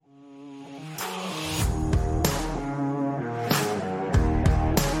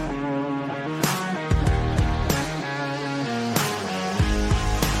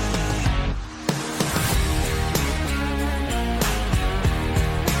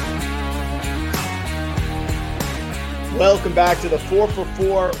Welcome back to the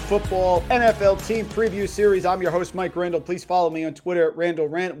 4for4 Football NFL Team Preview Series. I'm your host, Mike Randall. Please follow me on Twitter at Randall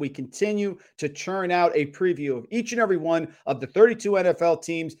Rant. We continue to churn out a preview of each and every one of the 32 NFL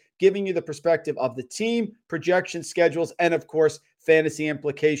teams, giving you the perspective of the team, projection schedules, and of course, fantasy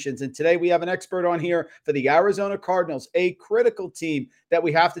implications. And today we have an expert on here for the Arizona Cardinals, a critical team that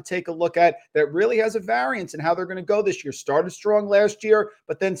we have to take a look at that really has a variance in how they're going to go this year. Started strong last year,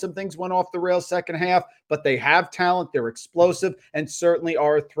 but then some things went off the rails second half, but they have talent, they're explosive, and certainly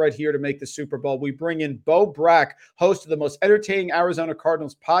are a threat here to make the Super Bowl. We bring in Bo Brack, host of the most entertaining Arizona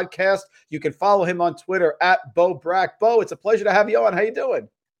Cardinals podcast. You can follow him on Twitter at Bo Brack. Bo, it's a pleasure to have you on. How you doing?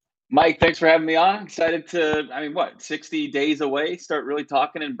 Mike, thanks for having me on. Excited to, 60 days away, start really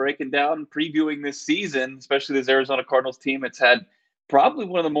talking and breaking down, previewing this season, especially this Arizona Cardinals team. It's had probably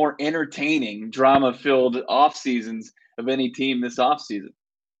one of the more entertaining, drama-filled off seasons of any team this off season.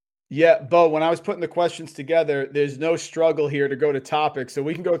 Yeah, Bo, when I was putting the questions together, there's no struggle here to go to topics, so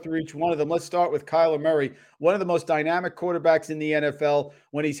we can go through each one of them. Let's start with Kyler Murray, one of the most dynamic quarterbacks in the NFL.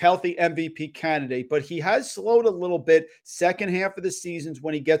 When he's healthy, MVP candidate, but he has slowed a little bit second half of the seasons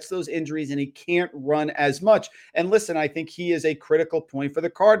when he gets those injuries and he can't run as much. And listen, I think he is a critical point for the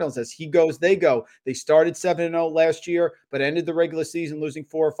Cardinals. As he goes, they go. They started 7-0 last year, but ended the regular season losing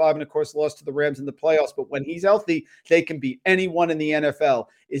 4 or 5, and of course lost to the Rams in the playoffs. But when he's healthy, they can beat anyone in the NFL.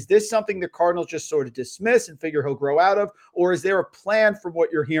 Is this something the Cardinals just sort of dismiss and figure he'll grow out of? Or is there a plan from what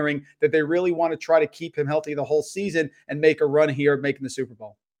you're hearing that they really want to try to keep him healthy the whole season and make a run here, making the Super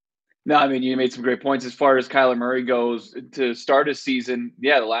Bowl? No, I mean, you made some great points as far as Kyler Murray goes. To start his season,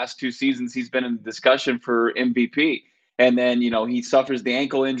 the last 2 seasons he's been in discussion for MVP. And then, he suffers the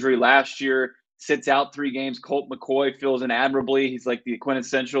ankle injury last year, sits out 3 games. Colt McCoy fills in admirably. He's like the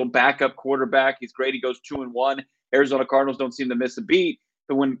quintessential backup quarterback. He's great. He goes 2-1. Arizona Cardinals don't seem to miss a beat.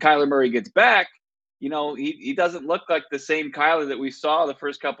 But when Kyler Murray gets back, he doesn't look like the same Kyler that we saw the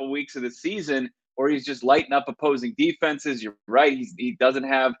first couple of weeks of the season, or he's just lighting up opposing defenses. You're right. He doesn't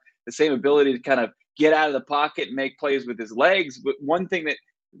have the same ability to kind of get out of the pocket and make plays with his legs. But one thing that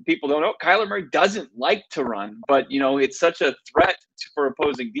people don't know, Kyler Murray doesn't like to run, but it's such a threat for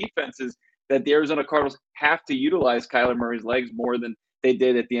opposing defenses that the Arizona Cardinals have to utilize Kyler Murray's legs more than they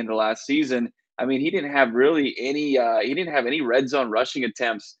did at the end of last season. I mean, he didn't have really any red zone rushing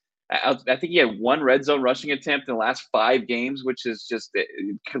attempts. I think he had 1 red zone rushing attempt in the last 5 games, which is just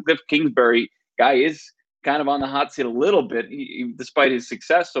Cliff Kingsbury guy is kind of on the hot seat a little bit, despite his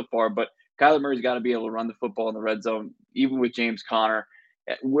success so far. But Kyler Murray's got to be able to run the football in the red zone, even with James Conner.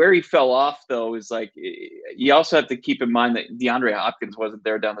 Where he fell off, though, is you also have to keep in mind that DeAndre Hopkins wasn't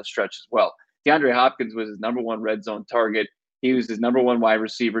there down the stretch as well. DeAndre Hopkins was his number 1 red zone target. He was his number 1 wide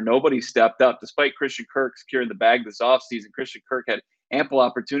receiver. Nobody stepped up. Despite Christian Kirk securing the bag this offseason, Christian Kirk had ample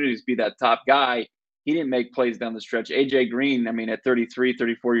opportunities to be that top guy. He didn't make plays down the stretch. A.J. Green, at 33,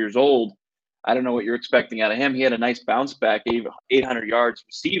 34 years old, I don't know what you're expecting out of him. He had a nice bounce back, 800 yards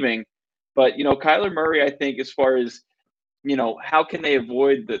receiving. But, Kyler Murray, I think, as far as, how can they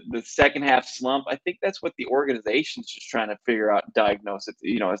avoid the second half slump? I think that's what the organization's just trying to figure out and diagnose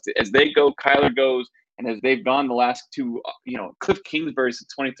it. As they go, Kyler goes. And as they've gone the last 2, Cliff Kingsbury since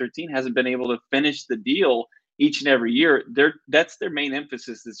 2013 hasn't been able to finish the deal each and every year. That's their main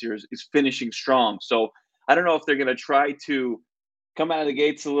emphasis this year is finishing strong. So I don't know if they're going to try to come out of the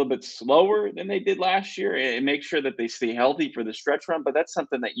gates a little bit slower than they did last year and make sure that they stay healthy for the stretch run. But that's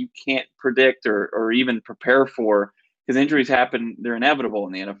something that you can't predict or even prepare for because injuries happen. They're inevitable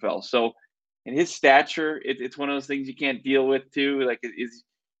in the NFL. So in his stature, it's one of those things you can't deal with too.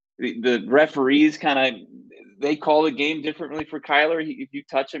 The referees they call the game differently for Kyler. If you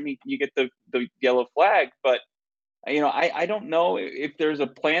touch him, you get the yellow flag. But, I don't know if there's a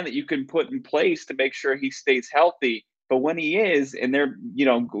plan that you can put in place to make sure he stays healthy. But when he is, and they're,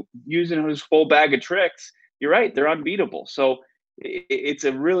 using his full bag of tricks, you're right, they're unbeatable. So it's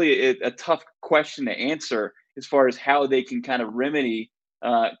a really tough question to answer as far as how they can kind of remedy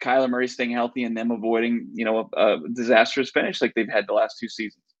Kyler Murray staying healthy and them avoiding, a disastrous finish like they've had the last 2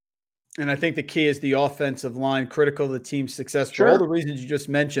 seasons. And I think the key is the offensive line, critical to the team's success for all the reasons you just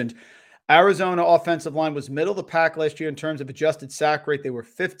mentioned. Arizona offensive line was middle of the pack last year in terms of adjusted sack rate. They were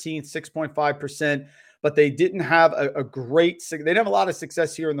 15th, 6.5%, but they didn't have a great – they didn't have a lot of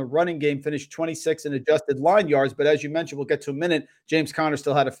success here in the running game, finished 26 in adjusted line yards. But as you mentioned, we'll get to a minute, James Conner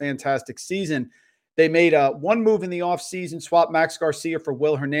still had a fantastic season. They made one move in the offseason, swapped Max Garcia for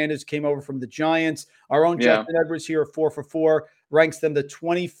Will Hernandez, came over from the Giants. Our own Justin Edwards here at 4for4 ranks them the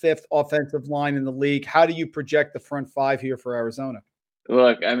 25th offensive line in the league. How do you project the front 5 here for Arizona?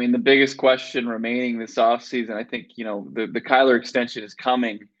 Look, the biggest question remaining this offseason, I think, the Kyler extension is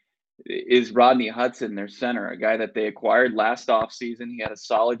coming. is Rodney Hudson, their center, a guy that they acquired last offseason. He had a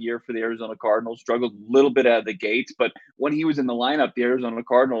solid year for the Arizona Cardinals, struggled a little bit out of the gates, but when he was in the lineup, the Arizona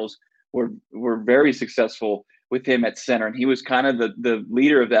Cardinals were very successful with him at center, and he was kind of the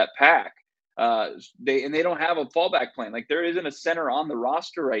leader of that pack. They don't have a fallback plan. Like, there isn't a center on the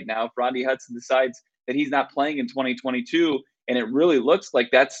roster right now. If Rodney Hudson decides that he's not playing in 2022, and it really looks like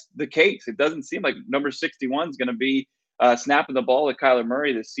that's the case. It doesn't seem like number 61 is going to be snapping the ball to Kyler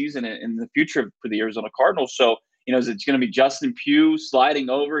Murray this season and in the future for the Arizona Cardinals. So, is it going to be Justin Pugh sliding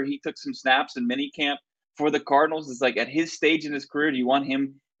over? He took some snaps in minicamp for the Cardinals. It's like, at his stage in his career, do you want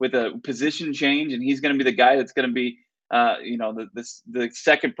him with a position change? And he's going to be the guy that's going to be, the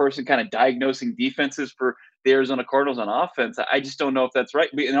second person kind of diagnosing defenses for the Arizona Cardinals on offense. I just don't know if that's right.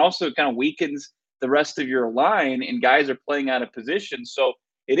 And also, it kind of weakens the rest of your line, and guys are playing out of position. So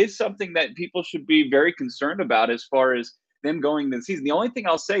it is something that people should be very concerned about as far as them going into the season. The only thing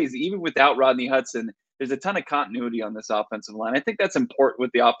I'll say is, even without Rodney Hudson, there's a ton of continuity on this offensive line. I think that's important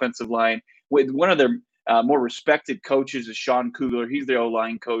with the offensive line. With one of their more respected coaches is Sean Kugler. He's the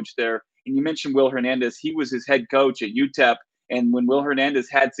O-line coach there. And you mentioned Will Hernandez. He was his head coach at UTEP. And when Will Hernandez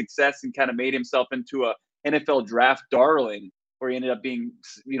had success and kind of made himself into a NFL draft darling, where he ended up being,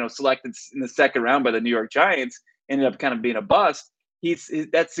 selected in the second round by the New York Giants, ended up kind of being a bust.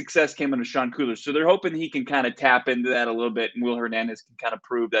 That success came under Sean Kugler. So they're hoping he can kind of tap into that a little bit, and Will Hernandez can kind of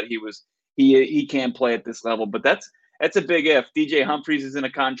prove that he can play at this level. But that's a big if. DJ Humphries is in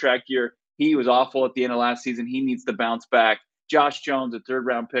a contract year. He was awful at the end of last season. He needs to bounce back. Josh Jones, a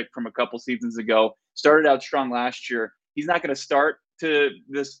third-round pick from a couple seasons ago, started out strong last year. He's not going to start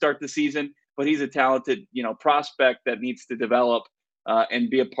the season, but he's a talented, prospect that needs to develop and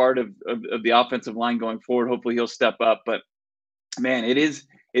be a part of the offensive line going forward. Hopefully he'll step up. But man, it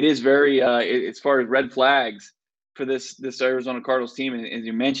is very as far as red flags for this Arizona Cardinals team. And as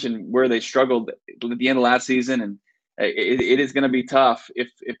you mentioned, where they struggled at the end of last season, and it is going to be tough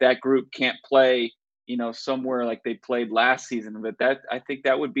if that group can't play, somewhere like they played last season. But I think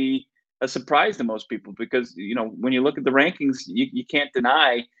that would be a surprise to most people, because when you look at the rankings, you can't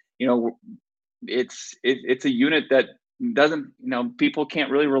deny it's a unit that doesn't people can't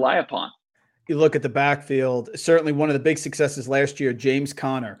really rely upon. You look at the backfield, certainly one of the big successes last year, James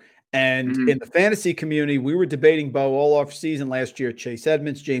Conner. And in the fantasy community, we were debating, Bo, all off season last year, Chase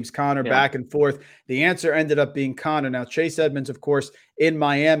Edmonds, James Conner, back and forth. The answer ended up being Conner. Now, Chase Edmonds, of course, in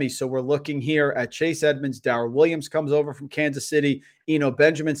Miami. So we're looking here at Chase Edmonds. Darrell Williams comes over from Kansas City.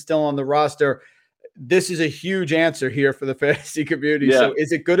 Benjamin still on the roster. This is a huge answer here for the fantasy community. Yeah. So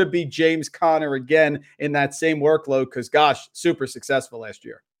is it going to be James Conner again in that same workload? Because, gosh, super successful last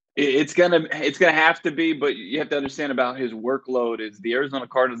year. It's gonna have to be, but you have to understand about his workload is the Arizona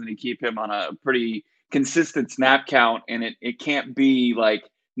Cardinals need to keep him on a pretty consistent snap count, and it can't be like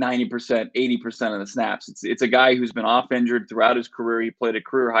 90%, 80% of the snaps. It's a guy who's been off injured throughout his career. He played a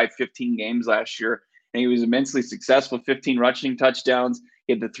career high 15 games last year, and he was immensely successful. 15 rushing touchdowns.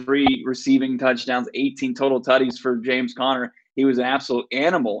 He had the 3 receiving touchdowns, 18 total tutties for James Conner. He was an absolute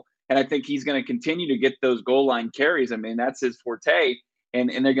animal, and I think he's going to continue to get those goal line carries. I mean, that's his forte. And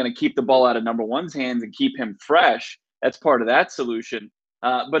they're going to keep the ball out of number one's hands and keep him fresh. That's part of that solution.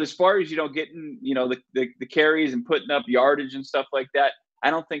 But as far as, getting, the carries and putting up yardage and stuff like that, I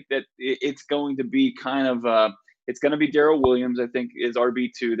don't think that it's going to be kind of it's going to be Darrell Williams, I think, is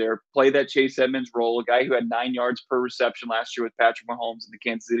RB2 there. Play that Chase Edmonds role, a guy who had 9 yards per reception last year with Patrick Mahomes and the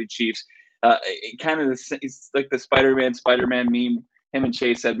Kansas City Chiefs. It's like the Spider-Man meme, him and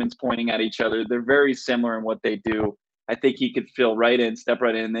Chase Edmonds pointing at each other. They're very similar in what they do. I think he could step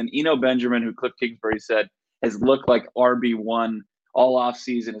right in. And then Benjamin, who Cliff Kingsbury said has looked like RB1 all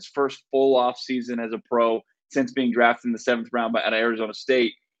offseason, his first full offseason as a pro since being drafted in the 7th round at Arizona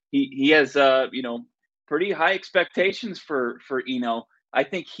State. He has, pretty high expectations for I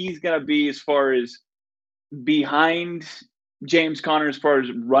think he's going to be, as far as behind James Conner, as far as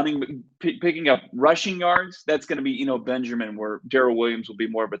picking up rushing yards, that's going to be Benjamin, where Darrell Williams will be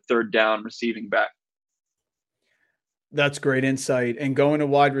more of a third down receiving back. That's great insight. And going to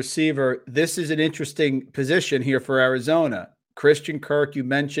wide receiver, this is an interesting position here for Arizona. Christian Kirk, you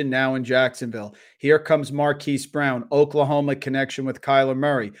mentioned, now in Jacksonville. Here comes Marquise Brown, Oklahoma connection with Kyler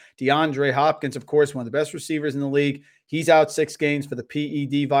Murray. DeAndre Hopkins, of course, one of the best receivers in the league. He's out 6 games for the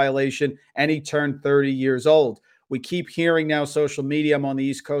PED violation, and he turned 30 years old. We keep hearing now, social media, I'm on the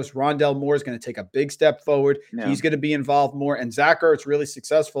East Coast, Rondell Moore is going to take a big step forward. Yeah. He's going to be involved more. And Zach Ertz, really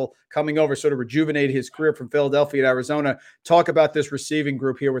successful, coming over, sort of rejuvenated his career from Philadelphia to Arizona. Talk about this receiving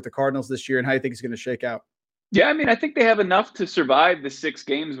group here with the Cardinals this year and how you think it's going to shake out. Yeah, I mean, I think they have enough to survive the 6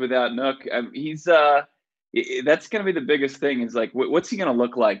 games without Nook. He's that's going to be the biggest thing is like, what's he going to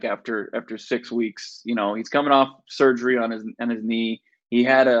look like after 6 weeks? He's coming off surgery on his knee. He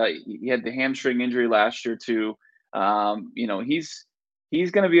had the hamstring injury last year too.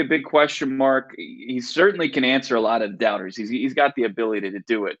 He's going to be a big question mark. He certainly can answer a lot of doubters. He's got the ability to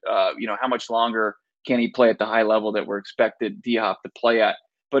do it. How much longer can he play at the high level that we're expected D-Hop to play at?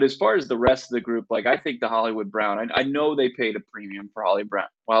 But as far as the rest of the group, like I think the Hollywood Brown, I know they paid a premium for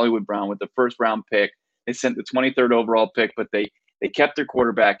Hollywood Brown with the first round pick. They sent the 23rd overall pick, but they kept their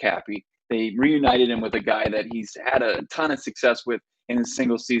quarterback happy. They reunited him with a guy that he's had a ton of success with in his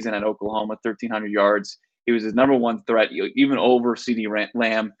single season at Oklahoma, 1,300 yards. He was his number one threat, even over CeeDee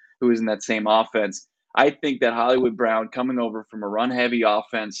Lamb, who was in that same offense. I think that Hollywood Brown coming over from a run-heavy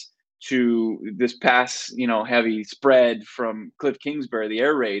offense to this pass-heavy spread from Cliff Kingsbury, the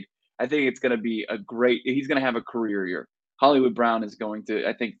air raid, I think it's going to be he's going to have a career year. Hollywood Brown is going to,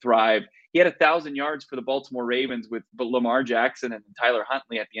 I think, thrive. He had 1,000 yards for the Baltimore Ravens with Lamar Jackson and Tyler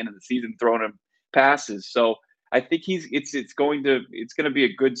Huntley at the end of the season throwing him passes. So I think it's going to be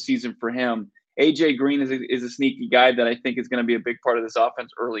a good season for him. AJ Green is a sneaky guy that I think is going to be a big part of this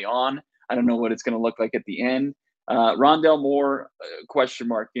offense early on. I don't know what it's going to look like at the end. Rondell Moore, question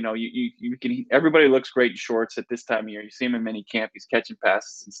mark. You can. Everybody looks great in shorts at this time of year. You see him in mini camp. He's catching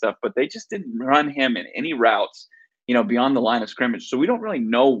passes and stuff, but they just didn't run him in any routes, beyond the line of scrimmage. So we don't really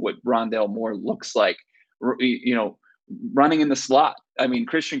know what Rondell Moore looks like, running in the slot. I mean,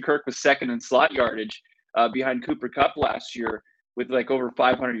 Christian Kirk was second in slot yardage behind Cooper Kupp last year with like over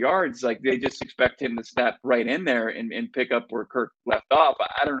 500 yards. Like they just expect him to step right in there and pick up where Kirk left off.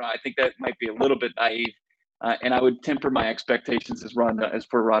 I don't know. I think that might be a little bit naive. And I would temper my expectations as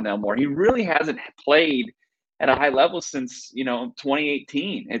for Rondell Moore. He really hasn't played at a high level since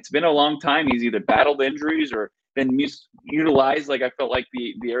 2018. It's been a long time. He's either battled injuries or been utilized. Like I felt like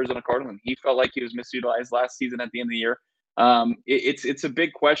the Arizona Cardinals. He felt like he was misutilized last season at the end of the year. It's a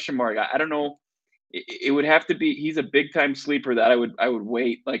big question mark. I don't know. It would have to be. He's a big time sleeper that I would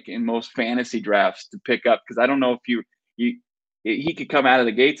wait like in most fantasy drafts to pick up because I don't know if he could come out of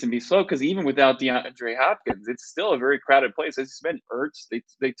the gates and be slow because even without DeAndre Hopkins, it's still a very crowded place. It's been Ertz.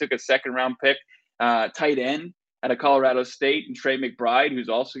 They took a second round pick, tight end out of Colorado State, and Trey McBride, who's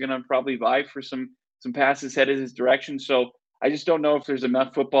also going to probably vie for some passes headed his direction. So I just don't know if there's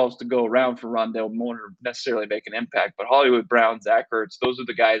enough footballs to go around for Rondell Moore to necessarily make an impact. But Hollywood Brown, Zach Ertz, those are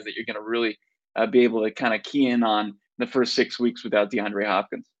the guys that you're going to really be able to kind of key in on the first 6 weeks without DeAndre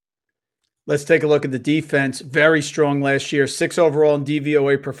Hopkins. Let's take a look at the defense. Very strong last year. 6 overall in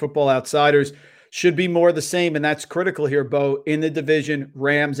DVOA per Football Outsiders. Should be more of the same, and that's critical here, Bo. In the division,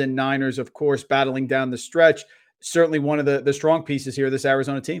 Rams and Niners, of course, battling down the stretch. Certainly one of the strong pieces here, this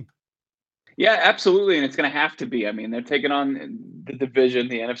Arizona team. Yeah, absolutely, and it's going to have to be. I mean, they're taking on the division,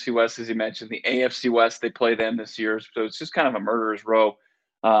 the NFC West, as you mentioned, the AFC West. They play them this year, so it's just kind of a murderer's row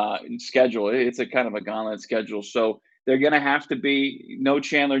schedule. It's a kind of a gauntlet schedule. So they're going to have to be no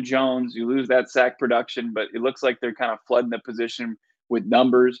Chandler Jones. You lose that sack production, but it looks like they're kind of flooding the position with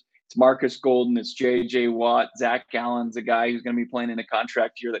numbers. It's Marcus Golden. It's J.J. Watt. Zach Allen's a guy who's going to be playing in a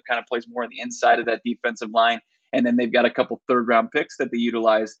contract year that kind of plays more on the inside of that defensive line. And then they've got a couple third-round picks that they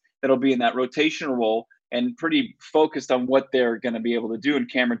utilize that'll be in that rotational role and pretty focused on what they're going to be able to do.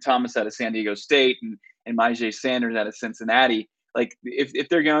 And Cameron Thomas out of San Diego State and Myjai Sanders out of Cincinnati. Like if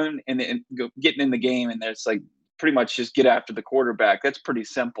they're going and getting in the game and there's like pretty much just get after the quarterback, that's pretty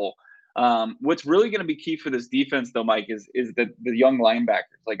simple. What's really going to be key for this defense, though, Mike, is the young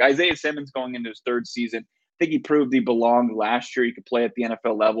linebackers. Like Isaiah Simmons going into his third season. I think he proved he belonged last year. He could play at the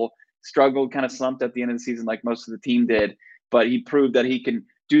NFL level. Struggled, kind of slumped at the end of the season like most of the team did. But he proved that he can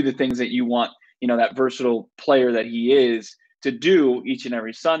do the things that you want, that versatile player that he is to do each and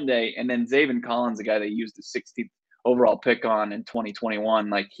every Sunday. And then Zaven Collins, the guy they used the 16th overall pick on in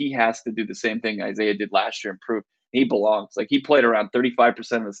 2021, like he has to do the same thing Isaiah did last year and prove he belongs. Like he played around 35%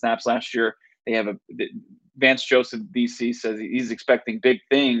 of the snaps last year. They have Vance Joseph, DC, says he's expecting big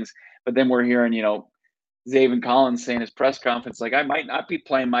things, but then we're hearing, Zaven Collins saying his press conference, like, I might not be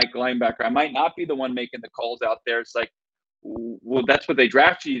playing Mike linebacker. I might not be the one making the calls out there. It's like, well, that's what they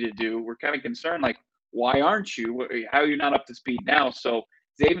drafted you to do. We're kind of concerned, like, why aren't you? How are you not up to speed now? So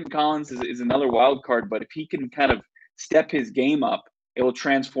Zaven Collins is another wild card, but if he can kind of step his game up, it will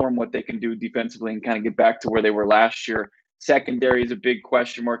transform what they can do defensively and kind of get back to where they were last year. Secondary is a big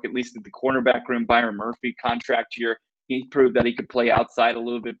question mark, at least at the cornerback room. Byron Murphy contract year. He proved that he could play outside a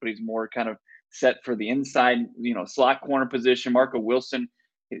little bit, but he's more kind of set for the inside, slot corner position. Marco Wilson,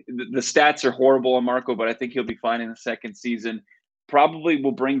 the stats are horrible on Marco, but I think he'll be fine in the second season. Probably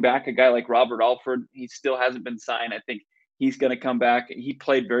will bring back a guy like Robert Alford. He still hasn't been signed. I think he's going to come back. He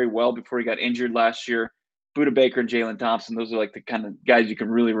played very well before he got injured last year. Budda Baker and Jalen Thompson, those are like the kind of guys you can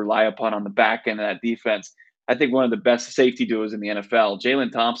really rely upon on the back end of that defense. I think one of the best safety duos in the NFL.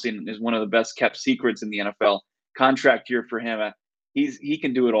 Jalen Thompson is one of the best kept secrets in the NFL. Contract year for him. He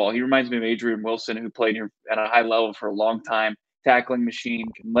can do it all. He reminds me of Adrian Wilson, who played here at a high level for a long time. Tackling machine,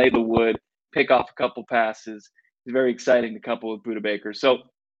 can lay the wood, pick off a couple passes. It's very exciting to couple with Budda Baker. So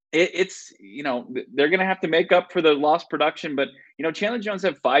it's they're going to have to make up for the lost production. But Chandler Jones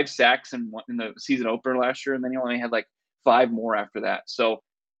had 5 sacks in the season opener last year, and then he only had like 5 more after that. So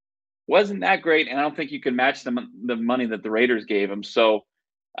wasn't that great, and I don't think you can match the money that the Raiders gave him. So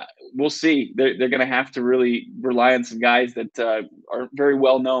we'll see. They're going to have to really rely on some guys that are very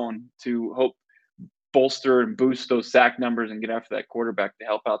well known to hope bolster and boost those sack numbers and get after that quarterback to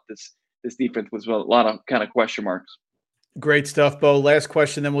help out this defense with a lot of kind of question marks. Great stuff, Bo. Last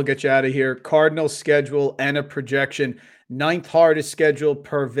question, then we'll get you out of here. Cardinals schedule and a projection. 9th hardest schedule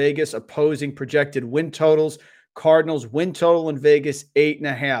per Vegas opposing projected win totals. Cardinals win total in Vegas,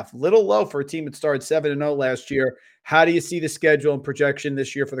 8.5. Little low for a team that started 7-0 last year. How do you see the schedule and projection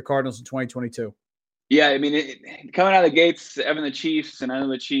this year for the Cardinals in 2022? Yeah, I mean, coming out of the gates, having the Chiefs, and I know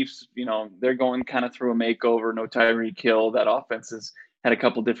the Chiefs, they're going kind of through a makeover. No Tyreek Hill. That offense has had a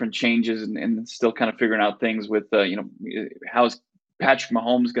couple different changes and still kind of figuring out things with, how's Patrick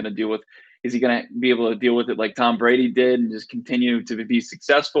Mahomes going to deal with? Is he going to be able to deal with it like Tom Brady did and just continue to be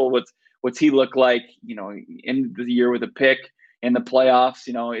successful? What's he look like? In the year with a pick in the playoffs.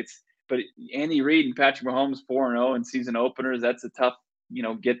 But Andy Reid and Patrick Mahomes 4-0 in season openers. That's a tough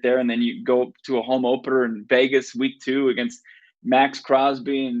get there, and then you go to a home opener in Vegas week 2 against Max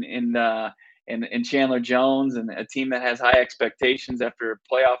Crosby and Chandler Jones, and a team that has high expectations after a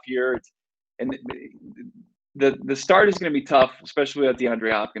playoff year. The start is going to be tough, especially at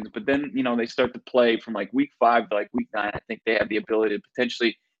DeAndre Hopkins. But then they start to play from like week 5 to like week 9. I think they have the ability to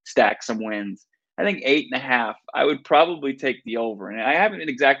potentially stack some wins. I think 8.5. I would probably take the over, and I haven't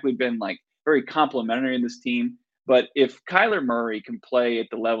exactly been like very complimentary in this team. But if Kyler Murray can play at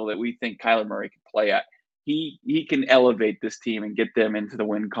the level that we think Kyler Murray can play at, he can elevate this team and get them into the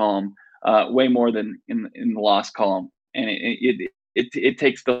win column way more than in the loss column. And it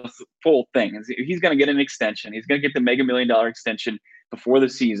takes the full thing. He's going to get an extension. He's going to get the mega $1 million extension before the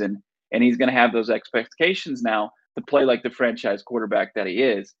season, and he's going to have those expectations now to play like the franchise quarterback that he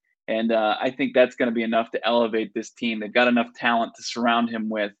is. And I think that's going to be enough to elevate this team. They've got enough talent to surround him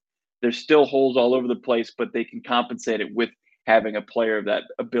with. There's still holes all over the place, but they can compensate it with having a player of that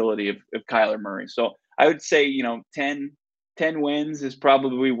ability of Kyler Murray. So I would say, 10 wins is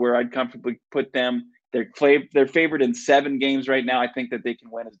probably where I'd comfortably put them. They're favored in 7 games right now. I think that they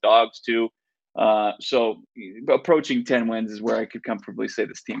can win as dogs too. So approaching 10 wins is where I could comfortably say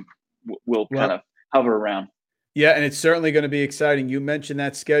this team will kind of hover around. Yeah, and it's certainly going to be exciting. You mentioned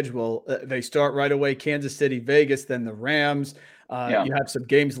that schedule. They start right away, Kansas City, Vegas, then the Rams. You have some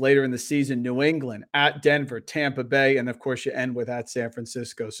games later in the season, New England, at Denver, Tampa Bay, and of course you end with at San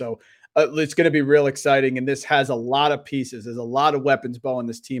Francisco. So it's going to be real exciting, and this has a lot of pieces. There's a lot of weapons, Bo, on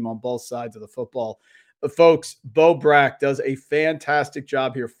this team on both sides of the football. Folks, Bo Brack does a fantastic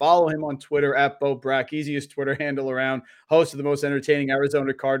job here. Follow him on Twitter at Bo Brack, easiest Twitter handle around, host of the most entertaining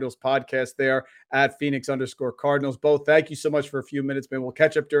Arizona Cardinals podcast there at Phoenix_Cardinals. Bo, thank you so much for a few minutes, man. We'll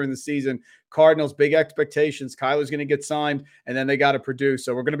catch up during the season. Cardinals, big expectations. Kyler's going to get signed, and then they got to produce.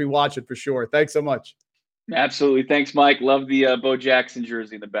 So we're going to be watching for sure. Thanks so much. Absolutely. Thanks, Mike. Love the Bo Jackson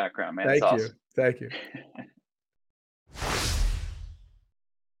jersey in the background, man. It's awesome. Thank you.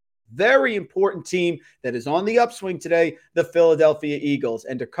 Very important team that is on the upswing today, the Philadelphia Eagles.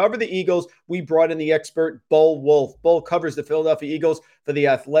 And to cover the Eagles, we brought in the expert, Bo Wolf. Bo covers the Philadelphia Eagles for The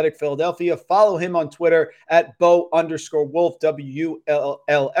Athletic Philadelphia. Follow him on Twitter at Bo_Wolf,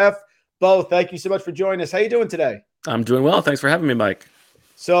 WULF. Bo, thank you so much for joining us. How you doing today? I'm doing well. Thanks for having me, Mike.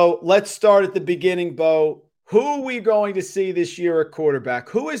 So let's start at the beginning, Bo. Who are we going to see this year at quarterback?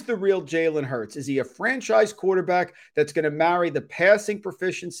 Who is the real Jalen Hurts? Is he a franchise quarterback that's going to marry the passing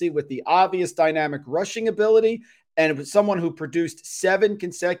proficiency with the obvious dynamic rushing ability and someone who produced 7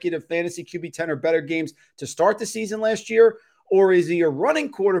 consecutive fantasy QB 10 or better games to start the season last year? Or is he a running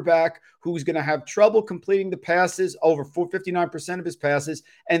quarterback who's going to have trouble completing the passes, over 59% of his passes,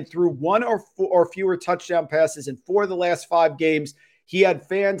 and through 1 or fewer touchdown passes in 4 of the last 5 games? He had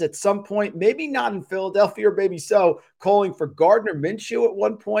fans at some point, maybe not in Philadelphia or maybe so, calling for Gardner Minshew at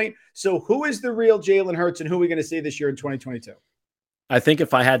one point. So who is the real Jalen Hurts, and who are we going to see this year in 2022? I think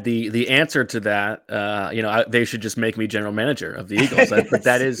if I had the answer to that, they should just make me general manager of the Eagles. But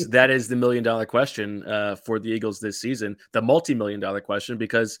that is the $1 million question for the Eagles this season, the multi-million-dollar question,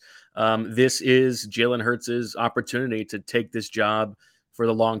 because this is Jalen Hurts' opportunity to take this job for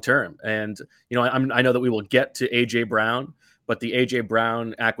the long term. And, I know that we will get to A.J. Brown, but the A.J.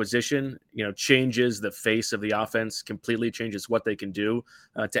 Brown acquisition, changes the face of the offense, completely changes what they can do.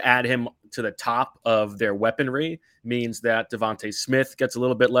 To add him to the top of their weaponry means that Devontae Smith gets a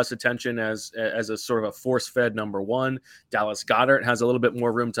little bit less attention as a sort of a force-fed number one. Dallas Goedert has a little bit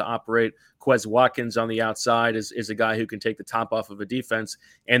more room to operate. Quez Watkins on the outside is a guy who can take the top off of a defense.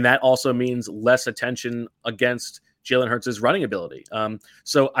 And that also means less attention against Jalen Hurts' running ability.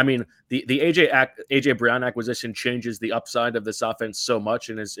 So, I mean, the AJ Brown acquisition changes the upside of this offense so much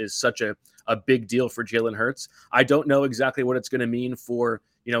and is such a big deal for Jalen Hurts. I don't know exactly what it's going to mean for,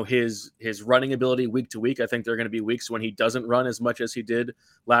 his running ability week to week. I think there are going to be weeks when he doesn't run as much as he did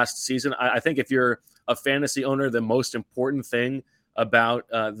last season. I think if you're a fantasy owner, the most important thing about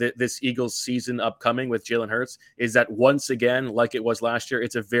this Eagles season upcoming with Jalen Hurts is that once again, like it was last year,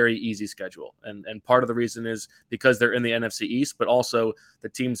 it's a very easy schedule. And part of the reason is because they're in the NFC East, but also the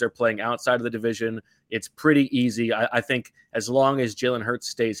teams they're playing outside of the division. It's pretty easy. I think as long as Jalen Hurts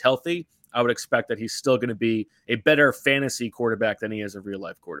stays healthy, I would expect that he's still going to be a better fantasy quarterback than he is a real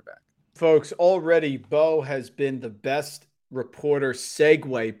life quarterback. Folks, already Bo has been the best reporter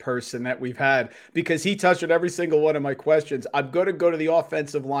segue person that we've had because he touched on every single one of my questions. I'm going to go to the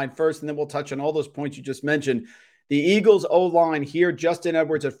offensive line first, and then we'll touch on all those points you just mentioned. The Eagles O-line here, Justin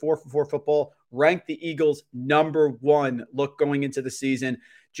Edwards at 4for4 Football, ranked the Eagles number one look going into the season.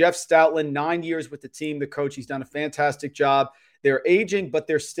 Jeff Stoutland, 9 years with the team, the coach. He's done a fantastic job. They're aging, but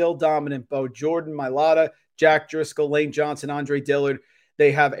they're still dominant. Bo Jordan, Mailata, Jack Driscoll, Lane Johnson, Andre Dillard.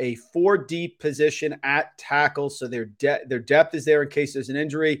 They have a 4-deep position at tackle, so their depth is there in case there's an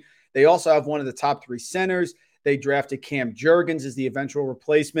injury. They also have one of the top 3 centers. They drafted Cam Jurgens as the eventual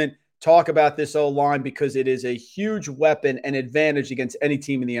replacement. Talk about this O-line because it is a huge weapon and advantage against any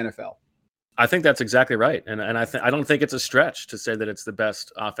team in the NFL. I think that's exactly right. And I don't think it's a stretch to say that it's the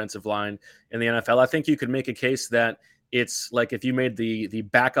best offensive line in the NFL. I think you could make a case that it's like if you made the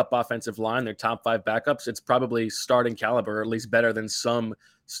backup offensive line, their top 5 backups, it's probably starting caliber, or at least better than some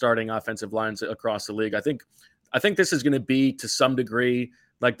starting offensive lines across the league. I think this is going to be to some degree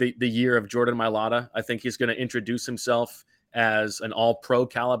like the year of Jordan Mailata. I think he's going to introduce himself as an all-pro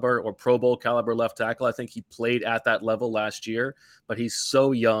caliber or Pro Bowl caliber left tackle. I think he played at that level last year, but he's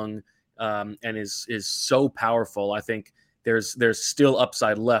so young and is so powerful. I think there's still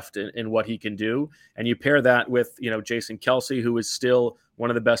upside left in what he can do. And you pair that with, Jason Kelce, who is still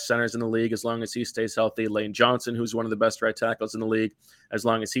one of the best centers in the league as long as he stays healthy. Lane Johnson, who's one of the best right tackles in the league as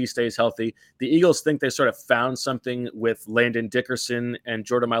long as he stays healthy. The Eagles think they sort of found something with Landon Dickerson and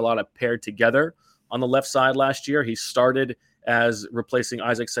Jordan Mailata paired together on the left side last year. He started as replacing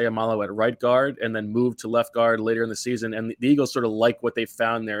Isaac Seumalo at right guard and then moved to left guard later in the season. And the Eagles sort of like what they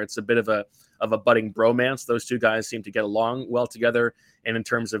found there. It's a bit of a budding bromance. Those two guys seem to get along well together. And in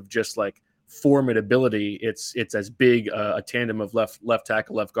terms of just like formidability, it's as big a tandem of left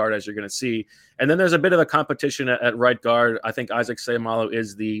tackle, left guard as you're going to see. And then there's a bit of a competition at right guard. I think Isaac Seumalo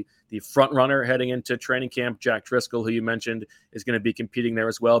is the front runner heading into training camp. Jack Driscoll, who you mentioned, is going to be competing there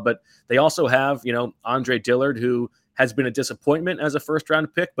as well. But they also have, Andre Dillard, who has been a disappointment as a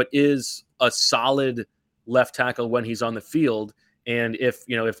first-round pick, but is a solid left tackle when he's on the field. And if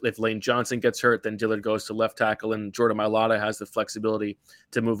Lane Johnson gets hurt, then Dillard goes to left tackle, and Jordan Mailata has the flexibility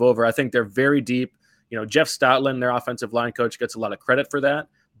to move over. I think they're very deep. Jeff Stoutland, their offensive line coach, gets a lot of credit for that,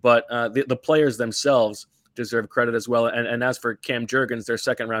 but the players themselves deserve credit as well. And as for Cam Jurgens, their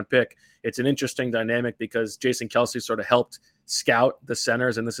second-round pick, it's an interesting dynamic because Jason Kelce sort of helped scout the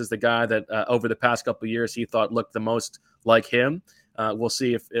centers, and this is the guy that over the past couple of years he thought looked the most like him. We'll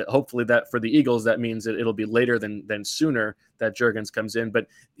see if hopefully that for the Eagles, that means that it'll be later than sooner that Jurgens comes in. But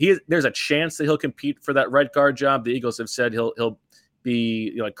there's a chance that he'll compete for that right guard job. The Eagles have said he'll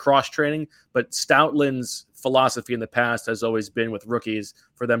be cross training, but Stoutland's philosophy in the past has always been with rookies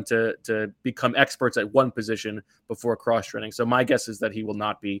for them to become experts at one position before cross training. So my guess is that he will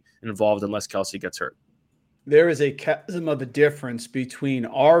not be involved unless Kelce gets hurt. There is a chasm of a difference between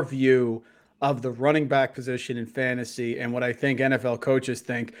our view of the running back position in fantasy and what I think NFL coaches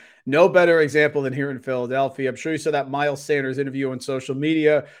think. No better example than here in Philadelphia. I'm sure you saw that Miles Sanders interview on social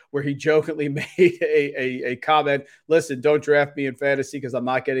media where he jokingly made a comment, listen, don't draft me in fantasy because I'm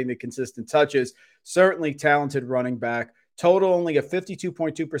not getting the consistent touches. Certainly talented running back. Total only a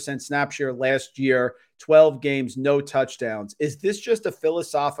 52.2% snap share last year, 12 games, no touchdowns. Is this just a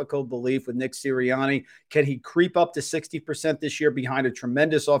philosophical belief with Nick Sirianni? Can he creep up to 60% this year behind a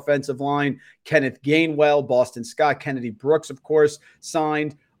tremendous offensive line? Kenneth Gainwell, Boston Scott, Kennedy Brooks, of course,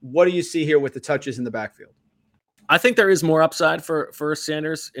 signed. What do you see here with the touches in the backfield? I think there is more upside for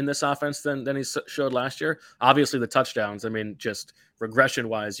Sanders in this offense than he showed last year. Obviously, the touchdowns, I mean, just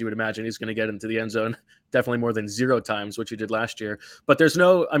regression-wise, you would imagine he's going to get into the end zone definitely more than 0 times, which he did last year. But there's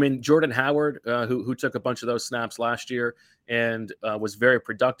no, I mean, Jordan Howard, who took a bunch of those snaps last year and was very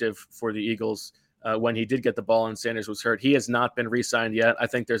productive for the Eagles when he did get the ball and Sanders was hurt. He has not been re-signed yet. I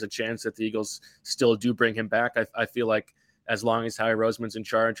think there's a chance that the Eagles still do bring him back. I feel like as long as Howie Roseman's in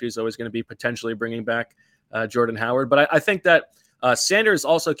charge, he's always going to be potentially bringing back Jordan Howard. But I think that Sanders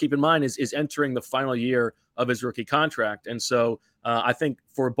also, keep in mind, is entering the final year of his rookie contract. And so I think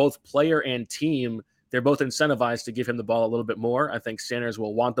for both player and team, they're both incentivized to give him the ball a little bit more. I think Sanders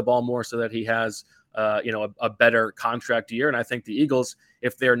will want the ball more so that he has a better contract year. And I think the Eagles,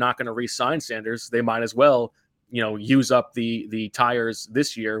 if they're not going to re-sign Sanders, they might as well use up the tires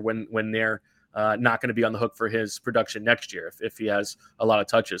this year when they're not going to be on the hook for his production next year if he has a lot of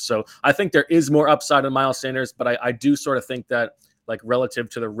touches. So I think there is more upside in Miles Sanders, but I do sort of think that, like, relative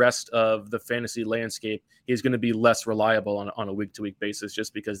to the rest of the fantasy landscape, he's going to be less reliable on a week-to-week basis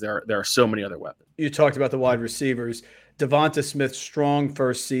just because there are so many other weapons. You talked about the wide receivers. Devonta Smith, strong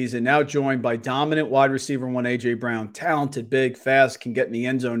first season, now joined by dominant wide receiver one, A.J. Brown. Talented, big, fast, can get in the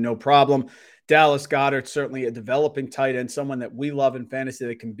end zone, no problem. Dallas Goedert, certainly a developing tight end, someone that we love in fantasy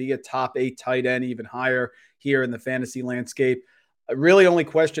that can be a top 8 tight end, even higher here in the fantasy landscape. Really only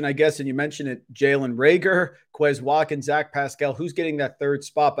question, I guess, and you mentioned it, Jalen Reagor, Quez Watkins, Zach Pascal, who's getting that third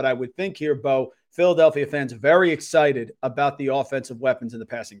spot? But I would think here, Bo, Philadelphia fans very excited about the offensive weapons in the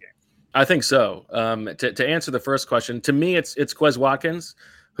passing game. I think so. To answer the first question, to me, it's Quez Watkins,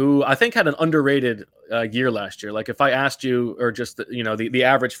 who I think had an underrated year last year. Like, if I asked you, or just the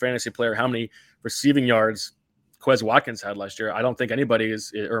average fantasy player, how many receiving yards Quez Watkins had last year, I don't think anybody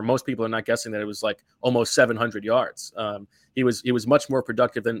or most people are not guessing that it was like almost 700 yards. He was much more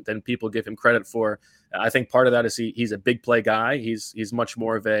productive than people give him credit for. I think part of that is he's a big play guy. He's much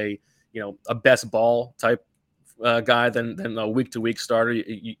more of a best ball type guy than a week to week starter.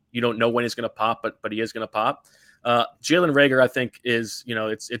 You don't know when he's going to pop, but he is going to pop. Jalen Reagor, I think, is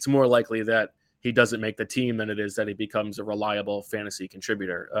it's more likely that he doesn't make the team than it is that he becomes a reliable fantasy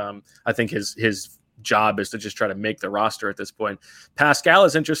contributor. I think his job is to just try to make the roster at this point. Pascal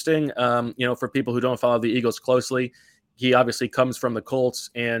is interesting. For people who don't follow the Eagles closely, he obviously comes from the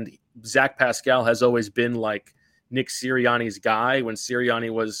Colts, and Zach Pascal has always been like Nick Sirianni's guy. When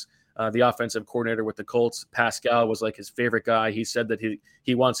Sirianni was the offensive coordinator with the Colts, Pascal was like his favorite guy. He said that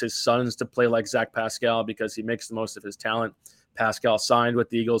he wants his sons to play like Zach Pascal because he makes the most of his talent. Pascal signed with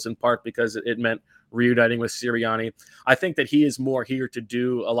the Eagles in part because it meant reuniting with Sirianni. I think that he is more here to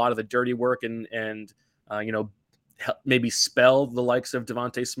do a lot of the dirty work and maybe spell the likes of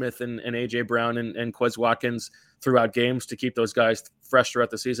Devonta Smith and A.J. Brown and Quez Watkins throughout games to keep those guys fresh throughout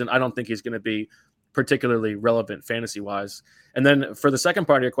the season. I don't think he's going to be particularly relevant fantasy-wise. And then for the second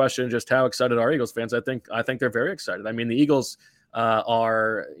part of your question, just how excited are Eagles fans? I think they're very excited. I mean, the Eagles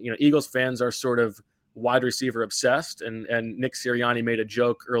Eagles fans are sort of wide receiver obsessed, and Nick Sirianni made a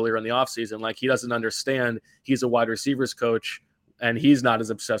joke earlier in the offseason, like he doesn't understand he's a wide receivers coach and he's not as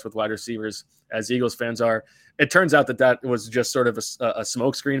obsessed with wide receivers as Eagles fans are. It turns out that was just sort of a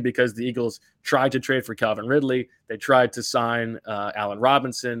smokescreen because the Eagles tried to trade for Calvin Ridley. They tried to sign Allen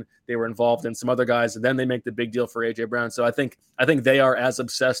Robinson. They were involved in some other guys, and then they make the big deal for A.J. Brown. So I think they are as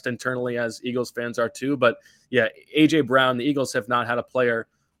obsessed internally as Eagles fans are too. But yeah, A.J. Brown, the Eagles have not had a player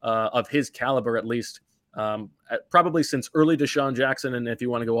of his caliber, at least probably since early Deshaun Jackson. And if you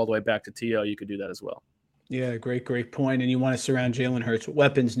want to go all the way back to T.O., you could do that as well. Yeah, great point. And you want to surround Jalen Hurts with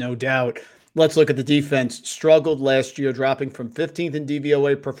weapons, no doubt. Let's look at the defense. Struggled last year, dropping from 15th in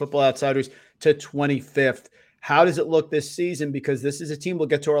DVOA per Football Outsiders to 25th. How does it look this season? Because this is a team, we'll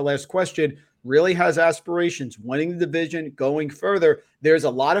get to our last question, really has aspirations, winning the division, going further. There's a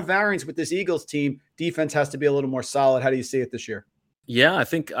lot of variance with this Eagles team. Defense has to be a little more solid. How do you see it this year? Yeah, I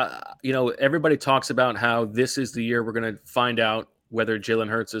think, everybody talks about how this is the year we're going to find out whether Jalen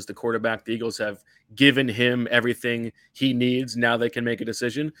Hurts is the quarterback. The Eagles have given him everything he needs. Now they can make a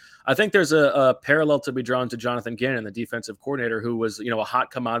decision. I think there's a parallel to be drawn to Jonathan Gannon, the defensive coordinator, who was, a hot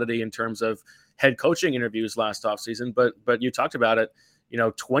commodity in terms of head coaching interviews last offseason. But you talked about it,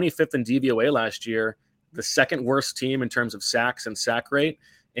 25th in DVOA last year, the second worst team in terms of sacks and sack rate.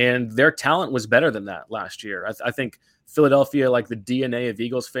 And their talent was better than that last year. I think Philadelphia, like the DNA of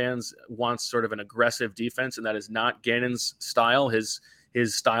Eagles fans, wants sort of an aggressive defense, and that is not Gannon's style. His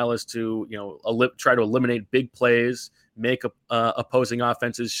His style is to, try to eliminate big plays, make opposing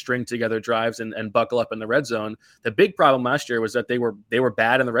offenses string together drives and buckle up in the red zone. The big problem last year was that they were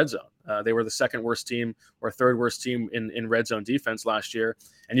bad in the red zone. They were the second worst team or third worst team in red zone defense last year.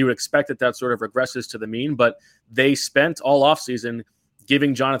 And you would expect that sort of regresses to the mean, but they spent all offseason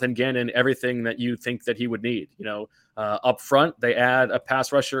giving Jonathan Gannon everything that you think that he would need. Up front, they add a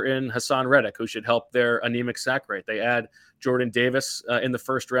pass rusher in Hassan Reddick, who should help their anemic sack rate. They add Jordan Davis in the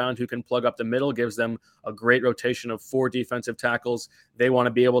first round, who can plug up the middle, gives them a great rotation of 4 defensive tackles. They want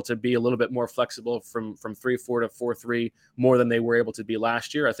to be able to be a little bit more flexible from 3-4 to 4-3 more than they were able to be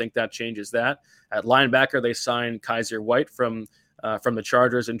last year. I think that changes that. At linebacker, they signed Kaiser White from the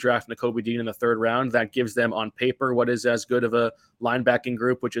Chargers and draft Nakobe Dean in the 3rd round. That gives them on paper what is as good of a linebacking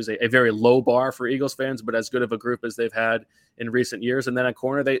group, which is a very low bar for Eagles fans, but as good of a group as they've had in recent years. And then at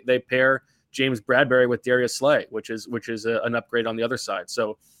corner, they pair James Bradbury with Darius Slay, which is an upgrade on the other side.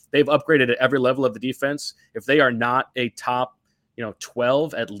 So they've upgraded at every level of the defense. If they are not a top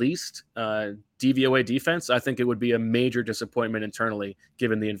 12 at least DVOA defense, I think it would be a major disappointment internally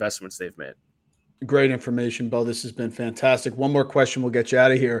given the investments they've made. Great information, Bo. This has been fantastic. One more question, we'll get you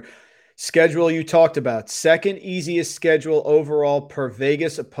out of here. Schedule you talked about. Second easiest schedule overall per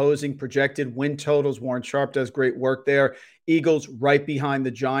Vegas opposing projected win totals. Warren Sharp does great work there. Eagles right behind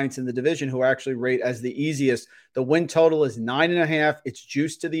the Giants in the division, who actually rate as the easiest. The win total is 9.5. It's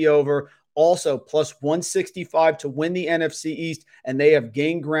juiced to the over. Also, plus 165 to win the NFC East, and they have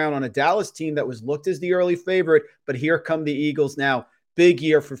gained ground on a Dallas team that was looked as the early favorite, but here come the Eagles now. Big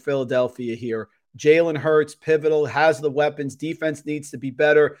year for Philadelphia here. Jalen Hurts, pivotal, has the weapons. Defense needs to be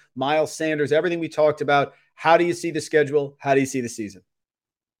better. Miles Sanders, everything we talked about. How do you see the schedule? How do you see the season?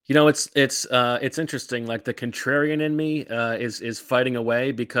 It's interesting. Like the contrarian in me is fighting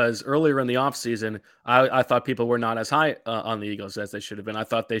away because earlier in the offseason, I thought people were not as high on the Eagles as they should have been. I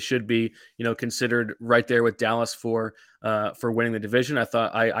thought they should be, considered right there with Dallas for winning the division.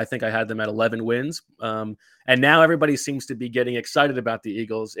 I think I had them at 11 wins. And now everybody seems to be getting excited about the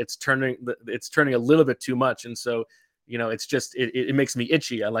Eagles. It's turning a little bit too much. And so, it's just, it makes me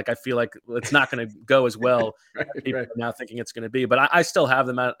itchy. I feel like it's not going to go as well. People are now thinking it's going to be, but I still have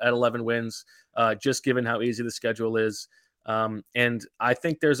them at 11 wins, just given how easy the schedule is. And I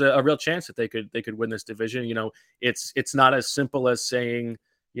think there's a real chance that they could win this division. It's not as simple as saying,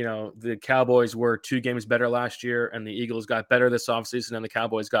 the Cowboys were 2 games better last year and the Eagles got better this offseason and the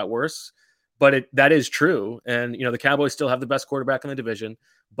Cowboys got worse. But that is true. And, the Cowboys still have the best quarterback in the division.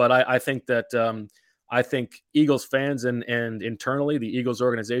 But I think that I think Eagles fans and internally the Eagles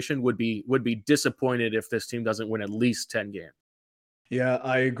organization would be disappointed if this team doesn't win at least 10 games. Yeah,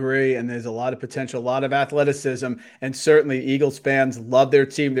 I agree. And there's a lot of potential, a lot of athleticism. And certainly Eagles fans love their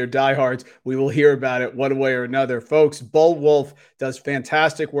team. They're diehards. We will hear about it one way or another. Folks, Bo Wulf does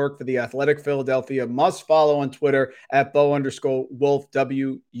fantastic work for the Athletic Philadelphia. Must follow on Twitter at Bo_Wolf,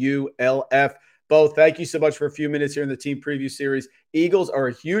 WULF. Bo, thank you so much for a few minutes here in the team preview series. Eagles are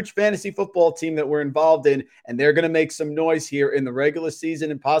a huge fantasy football team that we're involved in, and they're going to make some noise here in the regular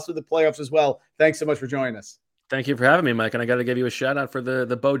season and possibly the playoffs as well. Thanks so much for joining us. Thank you for having me, Mike. And I got to give you a shout out for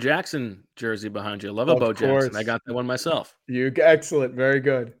the Bo Jackson jersey behind you. Love a Bo Jackson. I got that one myself. Excellent. Very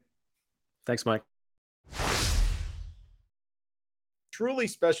good. Thanks, Mike. Truly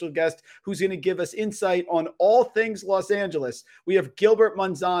special guest who's going to give us insight on all things Los Angeles. We have Gilbert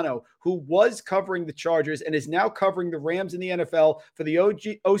Manzano, who was covering the Chargers and is now covering the Rams in the NFL for the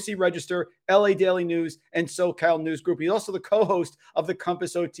OC Register, LA Daily News, and SoCal News Group. He's also the co-host of the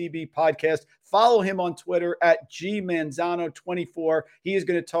Compass OTB podcast. Follow him on Twitter at gmanzano24. He is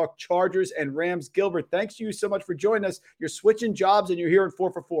going to talk Chargers and Rams. Gilbert, thanks to you so much for joining us. You're switching jobs and you're here at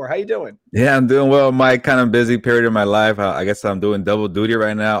 4 for 4. How you doing? Yeah, I'm doing well, Mike. Kind of busy period of my life. I guess I'm doing double duty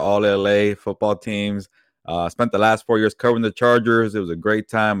right now, all LA football teams. Spent the last 4 years covering the Chargers. It was a great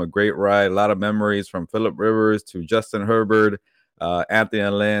time, a great ride, a lot of memories from Phillip Rivers to Justin Herbert, Anthony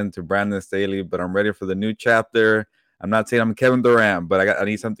Lynn to Brandon Staley. But I'm ready for the new chapter. I'm not saying I'm Kevin Durant, but I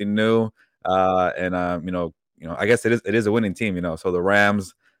need something new. I guess it is a winning team. So the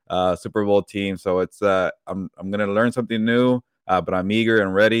Rams, Super Bowl team. So it's I'm gonna learn something new, but I'm eager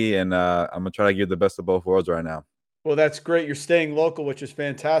and ready, and I'm gonna try to give the best of both worlds right now. Well, that's great. You're staying local, which is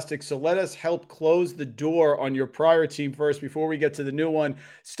fantastic. So let us help close the door on your prior team first before we get to the new one.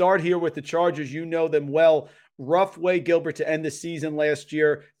 Start here with the Chargers. You know them well. Rough way, Gilbert, to end the season last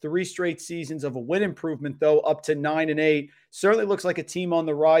year. 3 straight seasons of a win improvement, though, up to 9-8. Certainly looks like a team on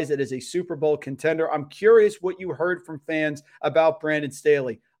the rise that is a Super Bowl contender. I'm curious what you heard from fans about Brandon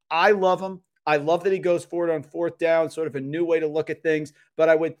Staley. I love him. I love that he goes forward on fourth down, sort of a new way to look at things. But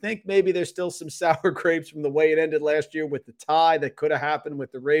I would think maybe there's still some sour grapes from the way it ended last year with the tie that could have happened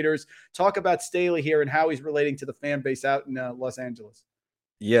with the Raiders. Talk about Staley here and how he's relating to the fan base out in Los Angeles.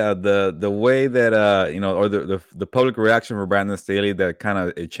 Yeah, the way that or the public reaction for Brandon Staley that kind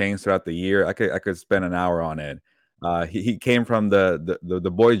of it changed throughout the year. I could spend an hour on it. He came from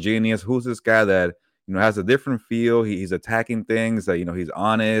the boy genius. Who's this guy that has a different feel? He's attacking things that he's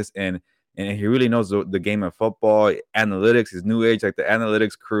honest and he really knows the game of football, analytics. His new age, like the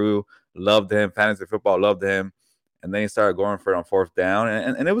analytics crew loved him. Fantasy football loved him. And then he started going for it on fourth down,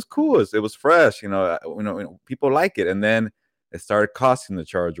 and it was cool. It was fresh. People like it. And then it started costing the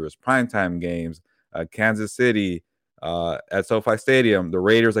Chargers primetime games, Kansas City, at SoFi Stadium, the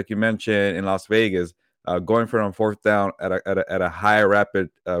Raiders, like you mentioned, in Las Vegas, going for it on fourth down at a high rapid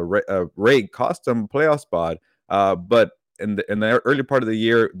rate cost them a playoff spot. But in the early part of the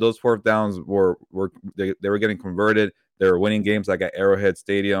year, those fourth downs they were getting converted. They were winning games like at Arrowhead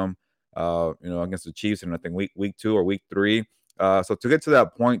Stadium, against the Chiefs in I think week 2 or week 3. So to get to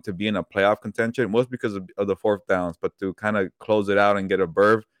that point, to be in a playoff contention was because of the fourth downs, but to kind of close it out and get a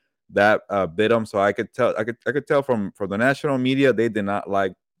berth, that bit them. So I could tell from the national media, they did not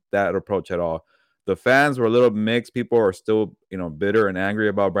like that approach at all. The fans were a little mixed. People are still bitter and angry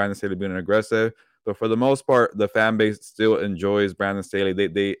about Brandon Staley being aggressive, but for the most part, the fan base still enjoys Brandon Staley.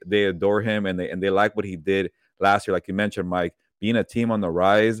 They adore him and they like what he did last year, like you mentioned, Mike, being a team on the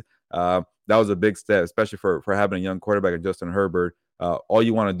rise. That was a big step, especially for having a young quarterback like Justin Herbert. All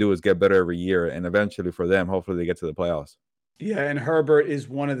you want to do is get better every year, and eventually for them, hopefully they get to the playoffs. Yeah, and Herbert is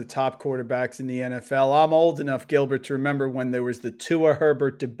one of the top quarterbacks in the NFL. I'm old enough, Gilbert, to remember when there was the Tua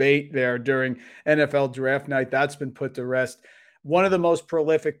Herbert debate there during NFL draft night. That's been put to rest. One of the most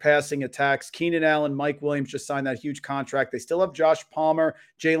prolific passing attacks. Keenan Allen, Mike Williams just signed that huge contract. They still have Josh Palmer,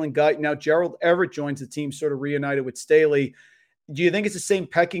 Jalen Guyton. Now Gerald Everett joins the team, sort of reunited with Staley. Do you think it's the same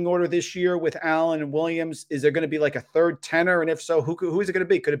pecking order this year with Allen and Williams? Is there going to be like a third tenor? And if so, who is it going to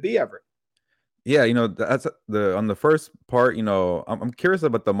be? Could it be Everett? Yeah, that's on the first part. I'm curious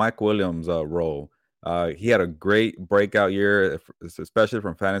about the Mike Williams role. He had a great breakout year, especially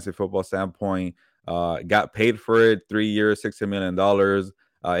from fantasy football standpoint. Got paid for it, 3 years, $60 million,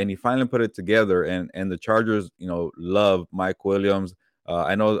 and he finally put it together. And the Chargers, love Mike Williams.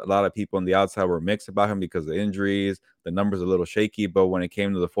 I know a lot of people on the outside were mixed about him because of injuries. The numbers are a little shaky, but when it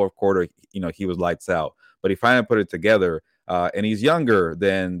came to the fourth quarter, he was lights out. But he finally put it together. And he's younger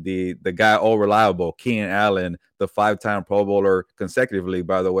than the guy all reliable, Keenan Allen, the 5-time Pro Bowler consecutively,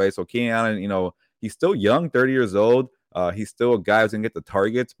 by the way. So Keenan Allen, he's still young, 30 years old. He's still a guy who's going to get the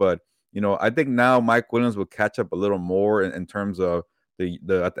targets. But, I think now Mike Williams will catch up a little more in terms of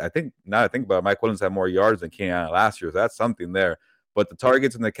I think now I think about it, Mike Williams had more yards than Keenan Allen last year. So that's something there. But the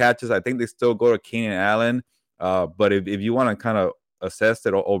targets and the catches, I think they still go to Keenan Allen. But if you want to kind of assess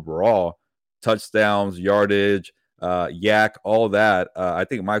it overall, touchdowns, yardage, yak, all that, I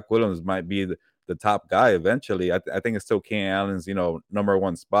think Mike Williams might be the top guy eventually. I think it's still Keenan Allen's, number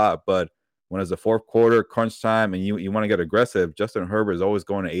one spot. But when it's the fourth quarter, crunch time, and you want to get aggressive, Justin Herbert is always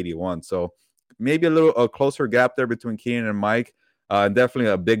going to 81. So maybe a closer gap there between Keenan and Mike. Definitely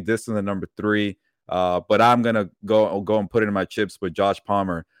a big distance at number 3. But I'm gonna go and put it in my chips with Josh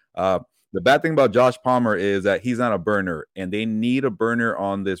Palmer. The bad thing about Josh Palmer is that he's not a burner, and they need a burner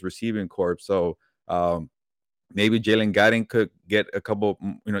on this receiving corps. So maybe Jalen Guyton could get a couple,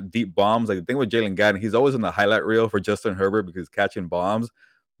 deep bombs. Like the thing with Jalen Guyton, he's always in the highlight reel for Justin Herbert because he's catching bombs.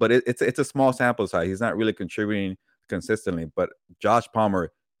 But it's a small sample size. He's not really contributing consistently. But Josh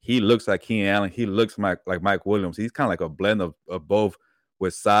Palmer, he looks like Keenan Allen. He looks like Mike Williams. He's kind of like a blend of both,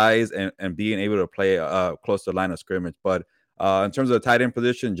 with size and being able to play close to the line of scrimmage. But in terms of the tight end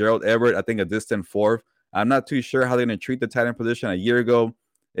position, Gerald Everett, I think a distant fourth. I'm not too sure how they're going to treat the tight end position. A year ago,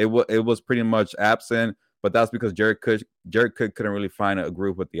 it was pretty much absent, but that's because Jared Cook couldn't really find a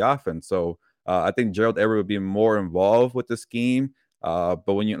group with the offense. So I think Gerald Everett would be more involved with the scheme. But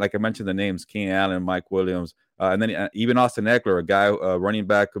when like I mentioned the names, Keenan Allen, Mike Williams, and then even Austin Eckler, a guy, running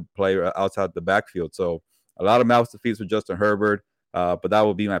back, could play outside the backfield. So a lot of mouths to feed with Justin Herbert. But that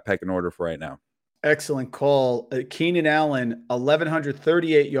will be my pecking order for right now. Excellent call. Keenan Allen,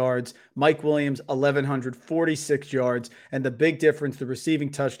 1,138 yards. Mike Williams, 1,146 yards. And the big difference, the receiving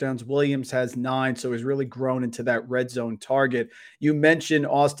touchdowns, Williams has 9, so he's really grown into that red zone target. You mentioned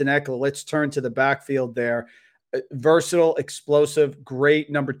Austin Eckler. Let's turn to the backfield there. versatile, explosive, great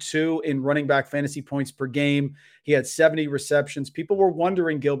number 2 in running back fantasy points per game. He had 70 receptions. People were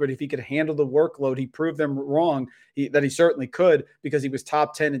wondering, Gilbert, if he could handle the workload. He proved them wrong, that he certainly could, because he was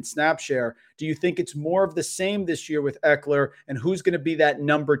top 10 in snap share. Do you think it's more of the same this year with Eckler, and who's going to be that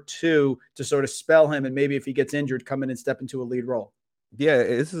number 2 to sort of spell him, and maybe if he gets injured, come in and step into a lead role? Yeah,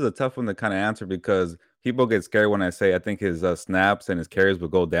 this is a tough one to kind of answer because people get scared when I say I think his snaps and his carries will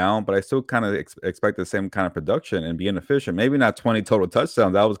go down, but I still kind of expect the same kind of production and being efficient. Maybe not 20 total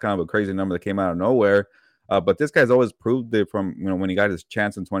touchdowns. That was kind of a crazy number that came out of nowhere. But this guy's always proved it from, when he got his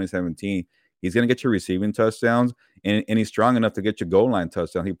chance in 2017. He's going to get you receiving touchdowns, and he's strong enough to get you goal line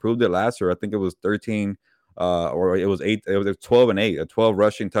touchdowns. He proved it last year. I think it was 13 or it was 8. It was 12 and 8, 12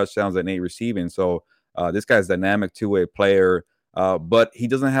 rushing touchdowns and 8 receiving. So this guy's a dynamic two-way player. But he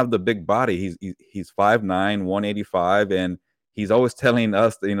doesn't have the big body. He's 5'9", 185, and he's always telling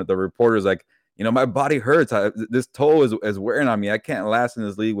us, the reporters, like, my body hurts. This toe is wearing on me. I can't last in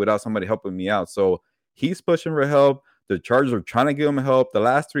this league without somebody helping me out. So he's pushing for help. The Chargers are trying to give him help. The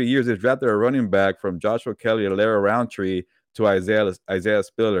last 3 years, they've drafted a running back from Joshua Kelly to Larry Roundtree to Isaiah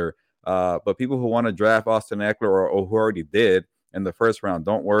Spiller. But people who want to draft Austin Eckler or who already did in the first round,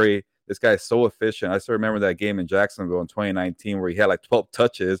 don't worry. This guy is so efficient. I still remember that game in Jacksonville in 2019 where he had like 12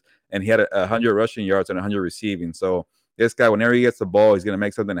 touches and he had 100 rushing yards and 100 receiving. So this guy, whenever he gets the ball, he's going to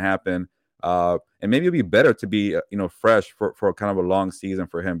make something happen. And maybe it'll be better to be, fresh for kind of a long season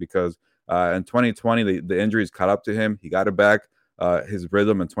for him because in 2020, the injuries caught up to him. He got it back, his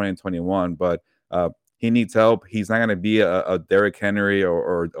rhythm in 2021, but he needs help. He's not going to be a Derrick Henry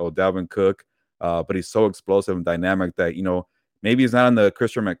or Dalvin Cook, but he's so explosive and dynamic that, maybe he's not on the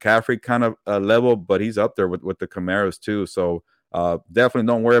Christian McCaffrey kind of level, but he's up there with the Camaros too. So definitely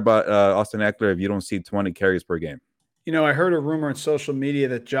don't worry about Austin Eckler if you don't see 20 carries per game. I heard a rumor in social media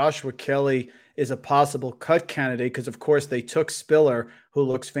that Joshua Kelly is a possible cut candidate because, of course, they took Spiller, who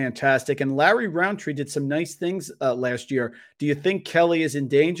looks fantastic. And Larry Roundtree did some nice things last year. Do you think Kelly is in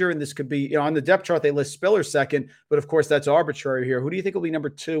danger? And this could be, on the depth chart, they list Spiller second, but of course, that's arbitrary here. Who do you think will be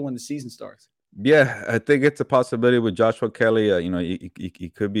number 2 when the season starts? Yeah, I think it's a possibility with Joshua Kelly. He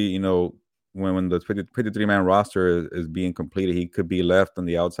could be, when the 53-man roster is being completed, he could be left on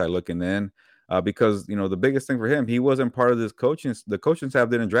the outside looking in because, the biggest thing for him, he wasn't part of this coaching. The coaching staff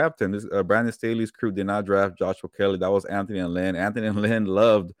didn't draft him. Brandon Staley's crew did not draft Joshua Kelly. That was Anthony and Lynn. Anthony and Lynn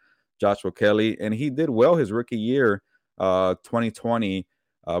loved Joshua Kelly, and he did well his rookie year, 2020.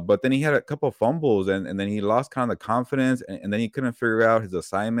 But then he had a couple of fumbles, and then he lost kind of the confidence, and then he couldn't figure out his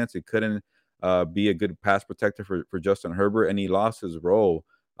assignments. He couldn't be a good pass protector for Justin Herbert, and he lost his role.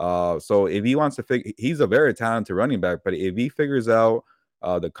 So if he wants to he's a very talented running back, but if he figures out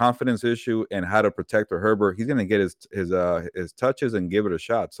the confidence issue and how to protect for Herbert, he's going to get his touches and give it a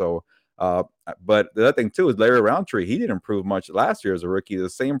shot. So, but the other thing too is Larry Roundtree. He didn't improve much last year as a rookie.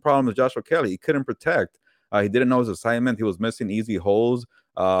 The same problem as Joshua Kelly. He couldn't protect. He didn't know his assignment. He was missing easy holes.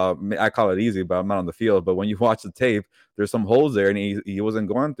 I call it easy, but I'm not on the field. But when you watch the tape, there's some holes there, and he wasn't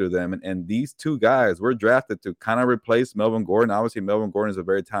going through them. And these two guys were drafted to kind of replace Melvin Gordon. Obviously, Melvin Gordon is a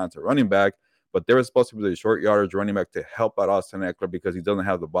very talented running back, but they were supposed to be the short yardage running back to help out Austin Eckler because he doesn't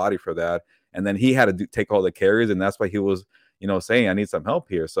have the body for that. And then he had to take all the carries, and that's why he was, saying, I need some help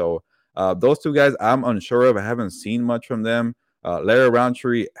here. So those two guys, I'm unsure of. I haven't seen much from them. Larry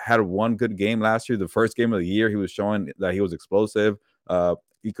Roundtree had one good game last year. The first game of the year, he was showing that he was explosive.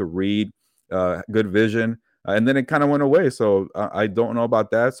 He could read, good vision, and then it kind of went away. So I don't know about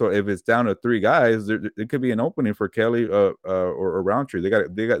that. So if it's down to 3 guys, there could be an opening for Kelly or Roundtree. They got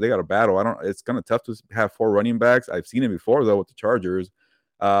a battle. It's kind of tough to have 4 running backs. I've seen it before though with the Chargers.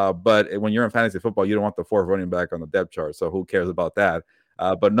 But when you're in fantasy football, you don't want the 4th running back on the depth chart. So who cares about that?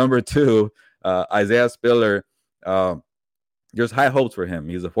 But number 2, Isaiah Spiller. There's high hopes for him.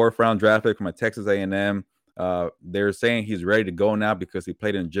 He's a 4th round draft pick from a Texas A&M. They're saying he's ready to go now because he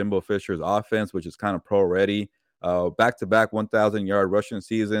played in Jimbo Fisher's offense, which is kind of pro ready. Back-to-back 1,000-yard rushing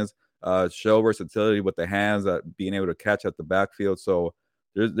seasons, show versatility with the hands, being able to catch at the backfield. So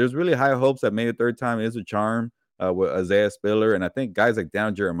there's really high hopes that maybe 3rd time is a charm with Isaiah Spiller. And I think guys like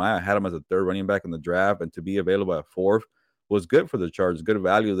Dan Jeremiah had him as a 3rd running back in the draft, and to be available at 4th was good for the Chargers. Good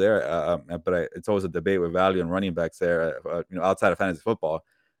value there. But it's always a debate with value and running backs there, outside of fantasy football.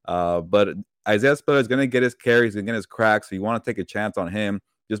 But Isaiah Spiller is going to get his carries and get his cracks. So you want to take a chance on him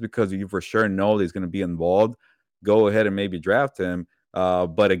just because you for sure know that he's going to be involved. Go ahead and maybe draft him.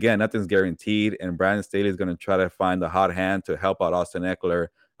 But again, nothing's guaranteed. And Brandon Staley is going to try to find the hot hand to help out Austin Eckler.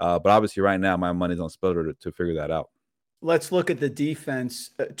 But obviously right now, my money's on Spiller to figure that out. Let's look at the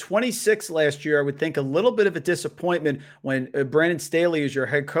defense. 26 last year, I would think a little bit of a disappointment when Brandon Staley, as your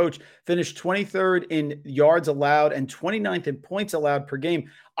head coach, finished 23rd in yards allowed and 29th in points allowed per game.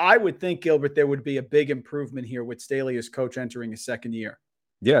 I would think, Gilbert, there would be a big improvement here with Staley as coach entering his second year.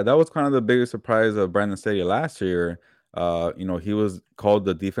 Yeah, that was kind of the biggest surprise of Brandon Staley last year. He was called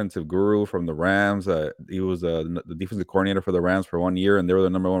the defensive guru from the Rams. He was the defensive coordinator for the Rams for 1 year, and they were the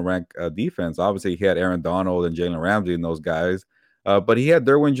number one ranked defense. Obviously, he had Aaron Donald and Jalen Ramsey and those guys, but he had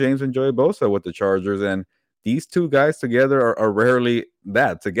Derwin James and Joey Bosa with the Chargers, and these two guys together are rarely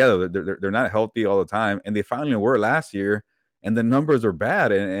that together. They're not healthy all the time, and they finally were last year. And the numbers are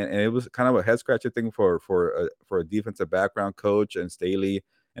bad, and it was kind of a head scratching thing for a defensive background coach and Staley,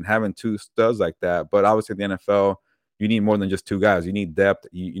 and having two studs like that. But obviously, in the NFL, you need more than just two guys. You need depth.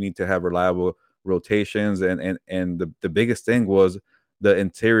 You need to have reliable rotations, and the biggest thing was the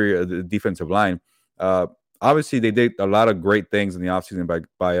interior, the defensive line. Obviously, they did a lot of great things in the offseason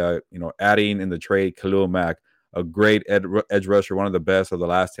by adding in the trade Khalil Mack, a great edge rusher, one of the best of the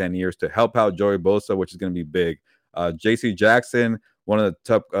last 10 years, to help out Joey Bosa, which is going to be big. J.C. Jackson, one of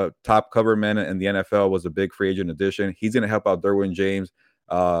the top cover men in the NFL, was a big free agent addition. He's going to help out Derwin James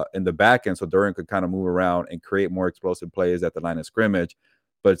in the back end, so Derwin could kind of move around and create more explosive plays at the line of scrimmage.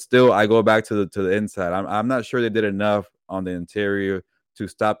 But still, I go back to the inside. I'm not sure they did enough on the interior to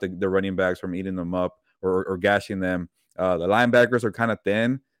stop the running backs from eating them up or gashing them. The linebackers are kind of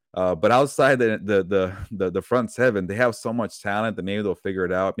thin. But outside the front seven, they have so much talent that maybe they'll figure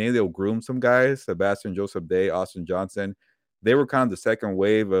it out. Maybe they'll groom some guys, Sebastian Joseph Day, Austin Johnson. They were kind of the second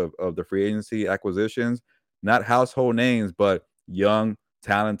wave of the free agency acquisitions. Not household names, but young,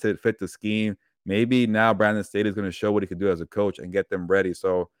 talented, fit the scheme. Maybe now Brandon Staley is going to show what he could do as a coach and get them ready.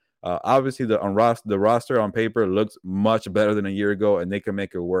 So obviously the roster on paper looks much better than a year ago, and they can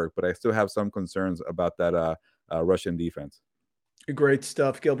make it work. But I still have some concerns about that Russian defense. Great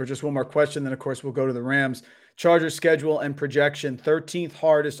stuff, Gilbert. Just one more question, then, of course, we'll go to the Rams. Chargers schedule and projection, 13th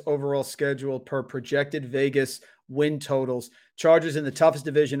hardest overall schedule per projected Vegas win totals. Chargers in the toughest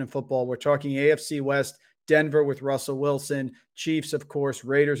division in football. We're talking AFC West, Denver with Russell Wilson, Chiefs, of course,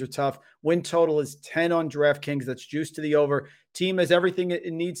 Raiders are tough. Win total is 10 on DraftKings. That's juiced to the over. Team has everything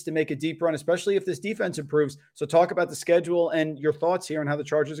it needs to make a deep run, especially if this defense improves. So talk about the schedule and your thoughts here on how the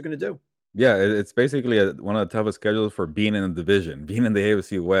Chargers are going to do. Yeah, it's basically one of the toughest schedules for being in the division. Being in the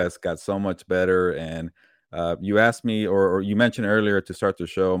AFC West got so much better. And you asked me, or you mentioned earlier to start the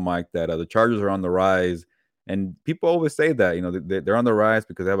show, Mike, that the Chargers are on the rise. And people always say that, they're on the rise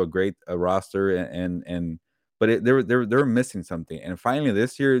because they have a great roster, but they're missing something. And finally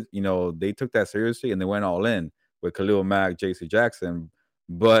this year, they took that seriously and they went all in with Khalil Mack, J.C. Jackson.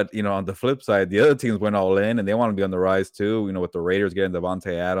 But, on the flip side, the other teams went all in and they want to be on the rise too, with the Raiders getting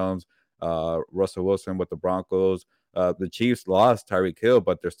Devontae Adams, Russell Wilson with the Broncos. The Chiefs lost Tyreek Hill,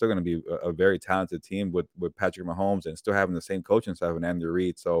 but they're still going to be a very talented team with Patrick Mahomes and still having the same coaching staff and Andy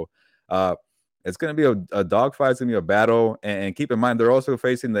Reid. So it's going to be a dogfight. It's going to be a battle. And keep in mind, they're also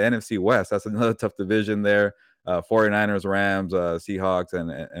facing the NFC West. That's another tough division there. 49ers, Rams, Seahawks,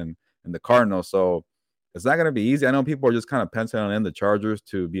 and the Cardinals. So it's not going to be easy. I know people are just kind of penciling in the Chargers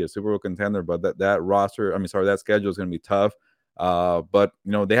to be a Super Bowl contender, but that schedule is going to be tough. But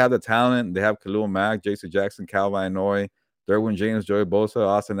they have the talent. They have Khalil Mack, J.C. Jackson, Calvin Noy, Derwin James, Joey Bosa,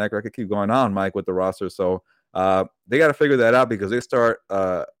 Austin Eckler. I could keep going on, Mike, with the roster. So they got to figure that out because they start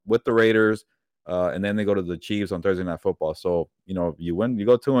with the Raiders, and then they go to the Chiefs on Thursday Night Football. So if you win, you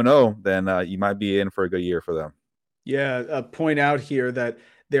go 2-0, then you might be in for a good year for them. Yeah, point out here that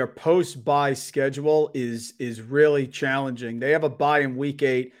their post-bye schedule is really challenging. They have a bye in Week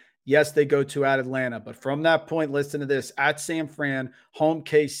 8. Yes, they go at Atlanta, but from that point, listen to this: at San Fran, home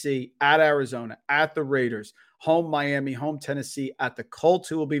KC, at Arizona, at the Raiders, home Miami, home Tennessee, at the Colts,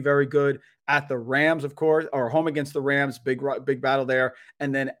 who will be very good, at the Rams, of course, or home against the Rams, big battle there,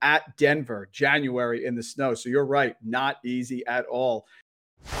 and then at Denver, January in the snow. So you're right, not easy at all.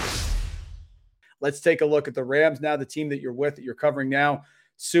 Let's take a look at the Rams now, the team that you're covering now.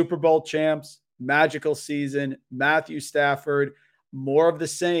 Super Bowl champs, magical season, Matthew Stafford. More of the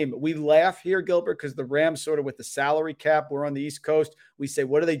same. We laugh here, Gilbert, because the Rams sort of with the salary cap, we're on the East Coast. We say,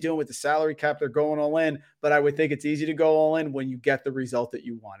 what are they doing with the salary cap? They're going all in. But I would think it's easy to go all in when you get the result that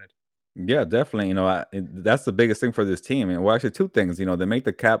you wanted. Yeah, definitely. That's the biggest thing for this team. And well, actually two things, they make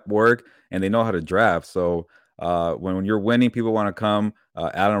the cap work and they know how to draft. So when you're winning, people want to come.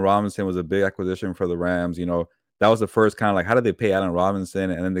 Allen Robinson was a big acquisition for the Rams. That was the first kind of like, how did they pay Allen Robinson?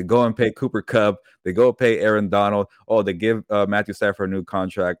 And then they go and pay Cooper Kupp. They go pay Aaron Donald. Oh, they give Matthew Stafford a new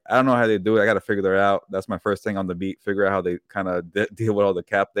contract. I don't know how they do it. I got to figure that out. That's my first thing on the beat, figure out how they kind of deal with all the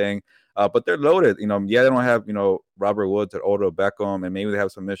cap thing. But they're loaded. They don't have, Robert Woods or Odell Beckham, and maybe they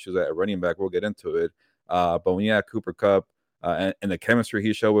have some issues at running back. We'll get into it. But when you have Cooper Kupp and the chemistry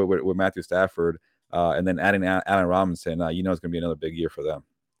he showed with Matthew Stafford, and then adding Allen Robinson, it's going to be another big year for them.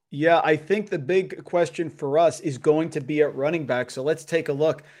 Yeah, I think the big question for us is going to be at running back. So let's take a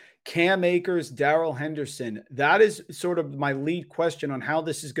look. Cam Akers, Darrell Henderson. That is sort of my lead question on how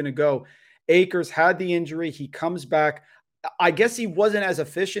this is going to go. Akers had the injury. He comes back. I guess he wasn't as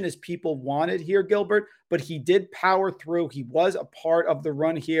efficient as people wanted here, Gilbert, but he did power through. He was a part of the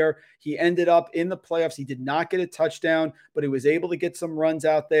run here. He ended up in the playoffs. He did not get a touchdown, but he was able to get some runs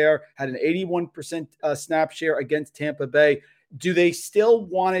out there, had an 81% snap share against Tampa Bay. Do they still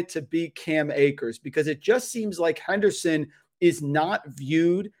want it to be Cam Akers? Because it just seems like Henderson is not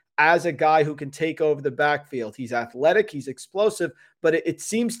viewed as a guy who can take over the backfield. He's athletic, he's explosive, but it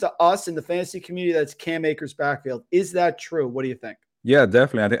seems to us in the fantasy community that's Cam Akers' backfield. Is that true? What do you think? Yeah,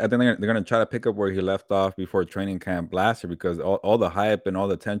 definitely. I think they're going to try to pick up where he left off before training camp last year, because all the hype and all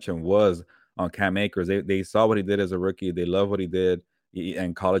the attention was on Cam Akers. They saw what he did as a rookie. They love what he did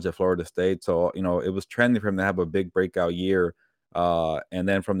in college at Florida State. So, it was trending for him to have a big breakout year. And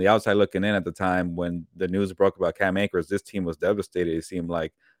then from the outside looking in at the time when the news broke about Cam Akers, this team was devastated, it seemed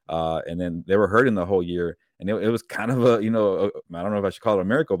like. And then they were hurting the whole year. And it was kind of I don't know if I should call it a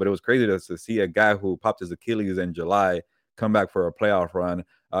miracle, but it was crazy to see a guy who popped his Achilles in July come back for a playoff run.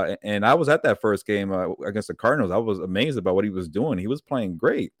 And I was at that first game against the Cardinals. I was amazed about what he was doing. He was playing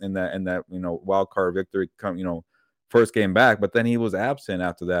great in that wild card victory first game back, but then he was absent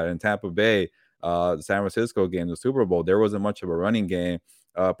after that. In Tampa Bay, the San Francisco game, the Super Bowl, there wasn't much of a running game.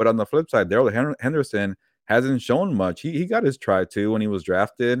 But on the flip side, Darrell Henderson hasn't shown much. He got his try too when he was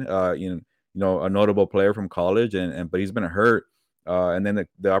drafted. A notable player from college, but he's been hurt. And then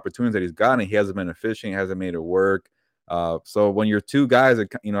the opportunities that he's gotten, he hasn't been efficient. He hasn't made it work. So when you're two guys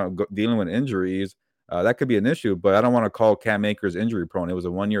that dealing with injuries, that could be an issue. But I don't want to call Cam Akers injury prone. It was a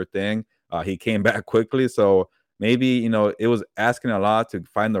 1-year thing. He came back quickly, so maybe it was asking a lot to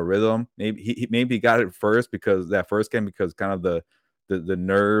find the rhythm. Maybe he got it first because kind of the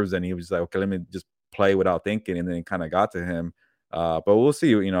nerves, and he was like, okay, let me just play without thinking, and then it kind of got to him. But we'll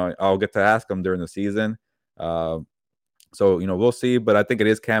see. I'll get to ask him during the season. So we'll see. But I think it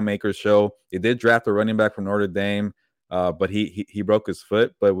is Cam Akers' show. They did draft a running back from Notre Dame. But he broke his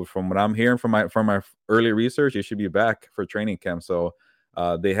foot. But from what I'm hearing from my early research, he should be back for training camp. So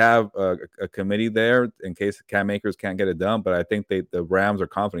they have a committee there in case Cam Akers can't get it done. But I think the Rams are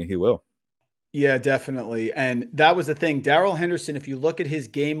confident he will. Yeah, definitely. And that was the thing. Darrell Henderson, if you look at his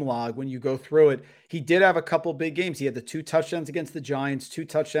game log, when you go through it, he did have a couple big games. He had the 2 touchdowns against the Giants, 2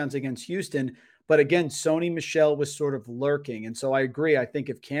 touchdowns against Houston. But again, Sony Michel was sort of lurking. And so I agree. I think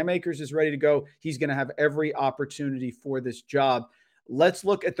if Cam Akers is ready to go, he's going to have every opportunity for this job. Let's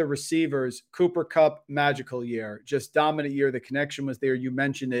look at the receivers. Cooper Kupp, magical year, just dominant year. The connection was there. You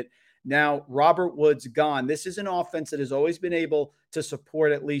mentioned it. Now, Robert Woods gone. This is an offense that has always been able to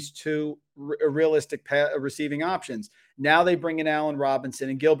support at least 2 realistic receiving options. Now they bring in Allen Robinson.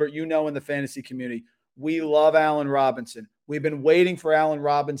 And Gilbert, in the fantasy community, we love Allen Robinson. We've been waiting for Allen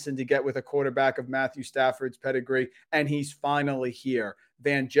Robinson to get with a quarterback of Matthew Stafford's pedigree, and he's finally here.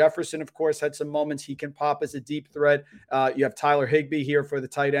 Van Jefferson, of course, had some moments. He can pop as a deep threat. You have Tyler Higbee here for the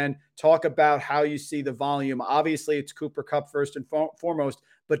tight end. Talk about how you see the volume. Obviously, it's Cooper Kupp first and foremost,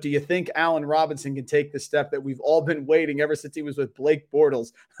 but do you think Allen Robinson can take the step that we've all been waiting ever since he was with Blake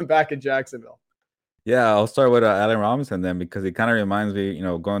Bortles back in Jacksonville? Yeah, I'll start with Allen Robinson then, because he kind of reminds me,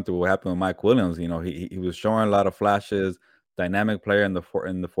 going through what happened with Mike Williams. He was showing a lot of flashes, dynamic player in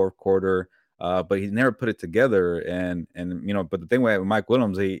the fourth quarter, but he never put it together. And but the thing with Mike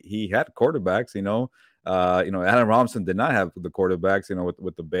Williams, he had quarterbacks. Allen Robinson did not have the quarterbacks.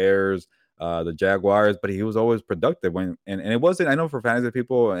 With the Bears, the Jaguars, but he was always productive and it wasn't. I know for fantasy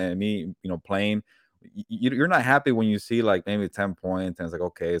people and me, playing, you're not happy when you see like maybe 10 points and it's like,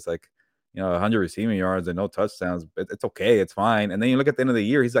 okay, it's like 100 receiving yards and no touchdowns, but it's okay, it's fine. And then you look at the end of the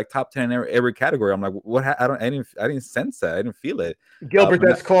year, he's like top 10 in every category. I'm like, what? I didn't sense that. I didn't feel it. Gilbert,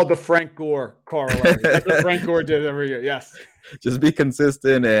 that's called the Frank Gore corollary. That's what Frank Gore did every year. Yes. Just be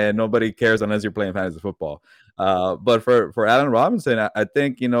consistent, and nobody cares unless you're playing fantasy football. But for Allen Robinson, I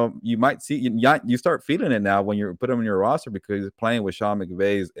think you might see you start feeling it now when you put him in your roster, because he's playing with Sean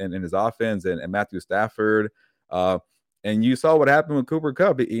McVay's and his offense and Matthew Stafford. And you saw what happened with Cooper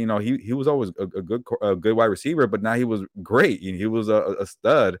Kupp. He was always a good wide receiver, but now he was great. He was a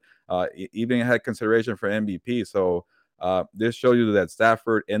stud. Even had consideration for MVP. So this shows you that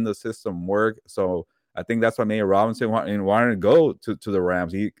Stafford in the system work. So I think that's why maybe Robinson wanted to go to the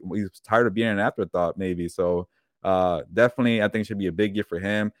Rams. He's tired of being an afterthought, maybe. So definitely, I think it should be a big year for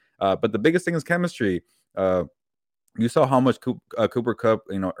him. But the biggest thing is chemistry. You saw how much Cooper Kupp,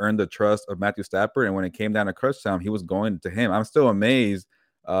 earned the trust of Matthew Stafford, and when it came down to crunch time, he was going to him. I'm still amazed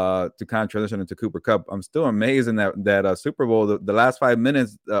to kind of transition into Cooper Kupp. I'm still amazed in that Super Bowl. The last 5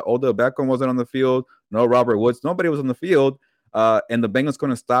 minutes, Odell Beckham wasn't on the field. No Robert Woods. Nobody was on the field, and the Bengals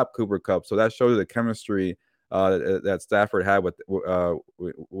couldn't stop Cooper Kupp. So that shows the chemistry that Stafford had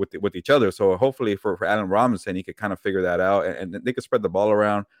with each other. So hopefully for Allen Robinson, he could kind of figure that out, and they could spread the ball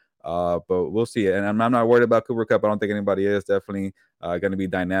around. But we'll see. And I'm not worried about Cooper Kupp. I don't think anybody is. Definitely going to be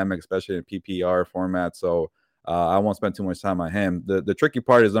dynamic, especially in PPR format. So I won't spend too much time on him. The tricky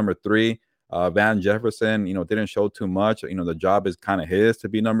part is number 3. Van Jefferson, didn't show too much. The job is kind of his to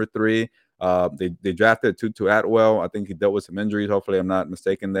be number 3. They drafted Tutu Atwell. I think he dealt with some injuries. Hopefully I'm not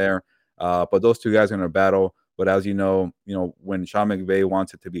mistaken there. But those two guys are going to battle. But as you know, when Sean McVay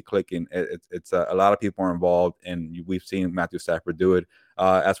wants it to be clicking, it's a lot of people are involved, and we've seen Matthew Stafford do it.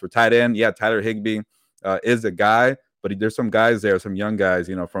 As for tight end, Tyler Higbee is a guy, but there's some guys there, some young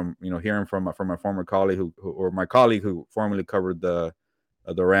guys, from hearing from my former colleague my colleague who formerly covered the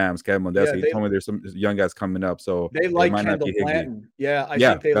Rams, Kevin Modesta. He told me there's some young guys coming up, so they like Kendall Blanton. I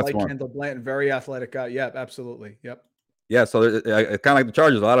think they like Kendall Blanton, very athletic guy. Yeah, absolutely. Yep. Yeah, so it's kind of like the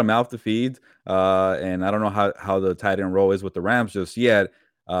Chargers, a lot of mouth to feed, and I don't know how the tight end role is with the Rams just yet.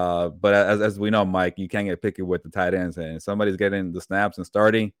 But as we know, Mike, you can't get picky with the tight ends, and if somebody's getting the snaps and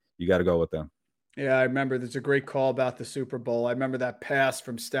starting, you got to go with them. Yeah, I remember there's a great call about the Super Bowl. I remember that pass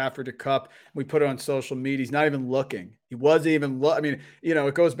from Stafford to Kupp. We put it on social media. He's not even looking. He wasn't even I mean,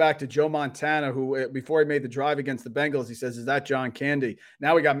 it goes back to Joe Montana, who before he made the drive against the Bengals, he says, "Is that John Candy?"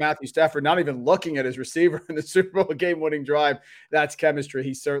 Now we got Matthew Stafford not even looking at his receiver in the Super Bowl game-winning drive. That's chemistry.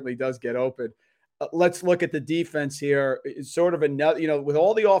 He certainly does get open. Let's look at the defense here. It's sort of another, with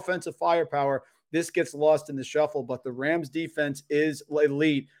all the offensive firepower, this gets lost in the shuffle, but the Rams defense is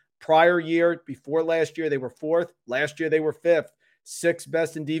elite. Prior year, before last year, they were 4th. Last year, they were 5th. 6th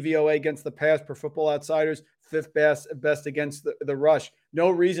best in DVOA against the pass per Football Outsiders. 5th best against the rush.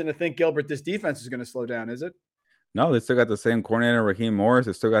 No reason to think, Gilbert, this defense is going to slow down, is it? No, they still got the same coordinator, Raheem Morris.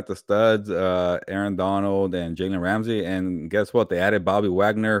 They still got the studs, Aaron Donald and Jalen Ramsey. And guess what? They added Bobby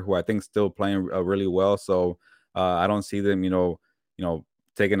Wagner, who I think is still playing really well. So I don't see them,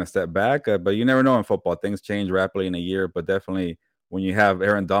 taking a step back. But you never know in football. Things change rapidly in a year. But definitely, when you have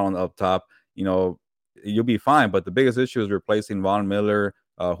Aaron Donald up top, you'll be fine. But the biggest issue is replacing Von Miller,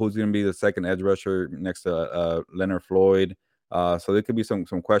 who's going to be the second edge rusher next to Leonard Floyd. So there could be some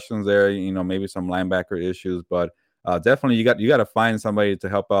questions there, maybe some linebacker issues. But definitely you got to find somebody to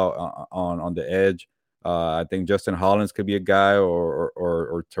help out on the edge. I think Justin Hollins could be a guy,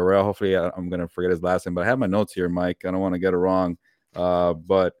 or Terrell. Hopefully I'm going to forget his last name, but I have my notes here, Mike. I don't want to get it wrong.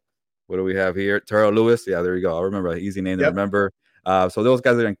 But what do we have here? Terrell Lewis. Yeah, there you go. I remember. Easy name to remember. So those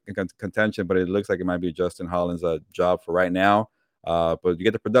guys are in contention, but it looks like it might be Justin Hollins' job for right now. But you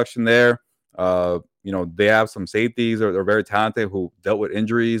get the production there. They have some safeties. They're very talented who dealt with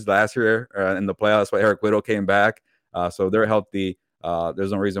injuries last year in the playoffs. That's why Eric Whittle came back. So they're healthy.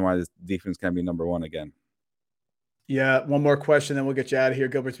 There's no reason why this defense can't be number 1 again. Yeah, one more question, then we'll get you out of here.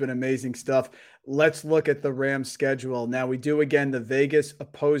 Gilbert's been amazing stuff. Let's look at the Rams schedule. Now we do, again, the Vegas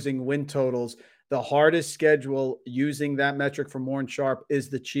opposing win totals. The hardest schedule using that metric from Warren Sharp is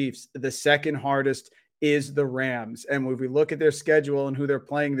the Chiefs. The second hardest is the Rams. And when we look at their schedule and who they're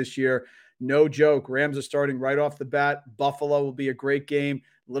playing this year, no joke, Rams are starting right off the bat. Buffalo will be a great game.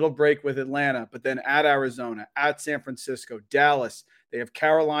 Little break with Atlanta, but then at Arizona, at San Francisco, Dallas. They have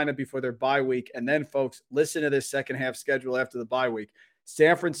Carolina before their bye week. And then, folks, listen to this second half schedule after the bye week.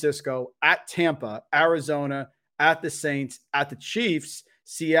 San Francisco, at Tampa, Arizona, at the Saints, at the Chiefs,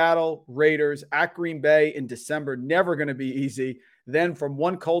 Seattle, Raiders, at Green Bay in December. Never going to be easy. Then from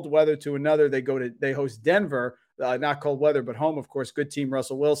one cold weather to another, they host Denver, not cold weather, but home, of course. Good team,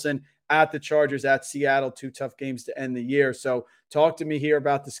 Russell Wilson, at the Chargers, at Seattle. 2 tough games to end the year. So talk to me here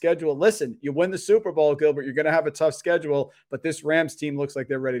about the schedule. Listen, you win the Super Bowl, Gilbert, you're going to have a tough schedule, but this Rams team looks like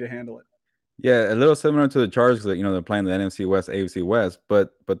they're ready to handle it. Yeah, a little similar to the Chargers. They're playing the NFC West, AFC West,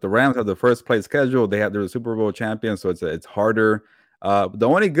 but the Rams have the first place schedule. They're the Super Bowl champions, so it's harder. The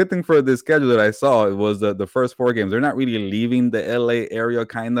only good thing for this schedule that I saw was the first 4 games. They're not really leaving the LA area,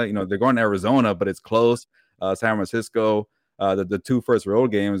 kind of. They're going to Arizona, but it's close. San Francisco, the 2 first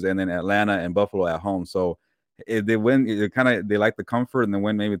road games, and then Atlanta and Buffalo at home. So if they win, they like the comfort, and then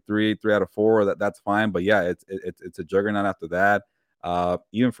win maybe 3 out of 4. That's fine. But yeah, it's a juggernaut after that.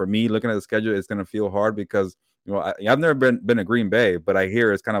 Even for me, looking at the schedule, it's going to feel hard because I've never been to Green Bay, but I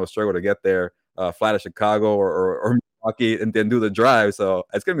hear it's kind of a struggle to get there. Fly to Chicago or Milwaukee and then do the drive. So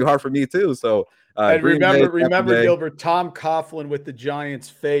it's gonna be hard for me too. So and Green Bay, remember, Gilbert, Tom Coughlin with the Giants'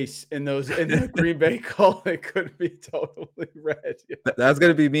 face in the Green Bay call. It could be totally red. Yeah. That's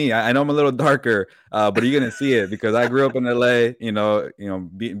gonna be me. I know I'm a little darker, but you're gonna see it because I grew up in LA.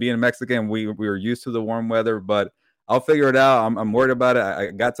 Being Mexican, we were used to the warm weather, but I'll figure it out. I'm worried about it.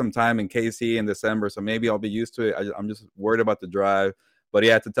 I got some time in KC in December, so maybe I'll be used to it. I'm just worried about the drive. But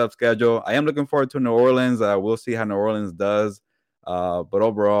yeah, it's a tough schedule. I am looking forward to New Orleans. We'll see how New Orleans does. But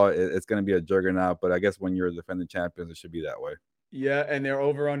overall, it's going to be a juggernaut. But I guess when you're defending champions, it should be that way. Yeah, and they're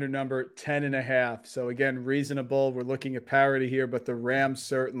over under number 10.5. So again, reasonable. We're looking at parity here, but the Rams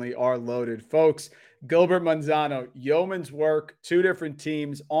certainly are loaded. Folks, Gilbert Manzano, yeoman's work, 2 different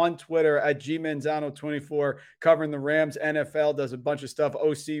teams on Twitter at gmanzano24, covering the Rams NFL, does a bunch of stuff,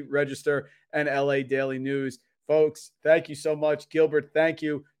 OC Register and LA Daily News. Folks, thank you so much. Gilbert, thank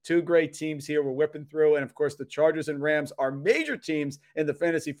you. 2 great teams here we're whipping through. And of course, the Chargers and Rams are major teams in the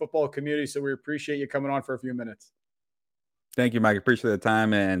fantasy football community. So we appreciate you coming on for a few minutes. Thank you, Mike. Appreciate the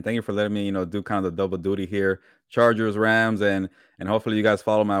time, and thank you for letting me, do kind of the double duty here. Chargers, Rams, and hopefully you guys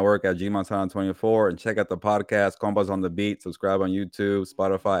follow my work at gmanzano24 and check out the podcast, Combos on the Beat. Subscribe on YouTube,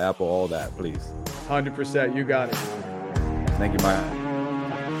 Spotify, Apple, all that, please. 100%. You got it. Thank you, Mike.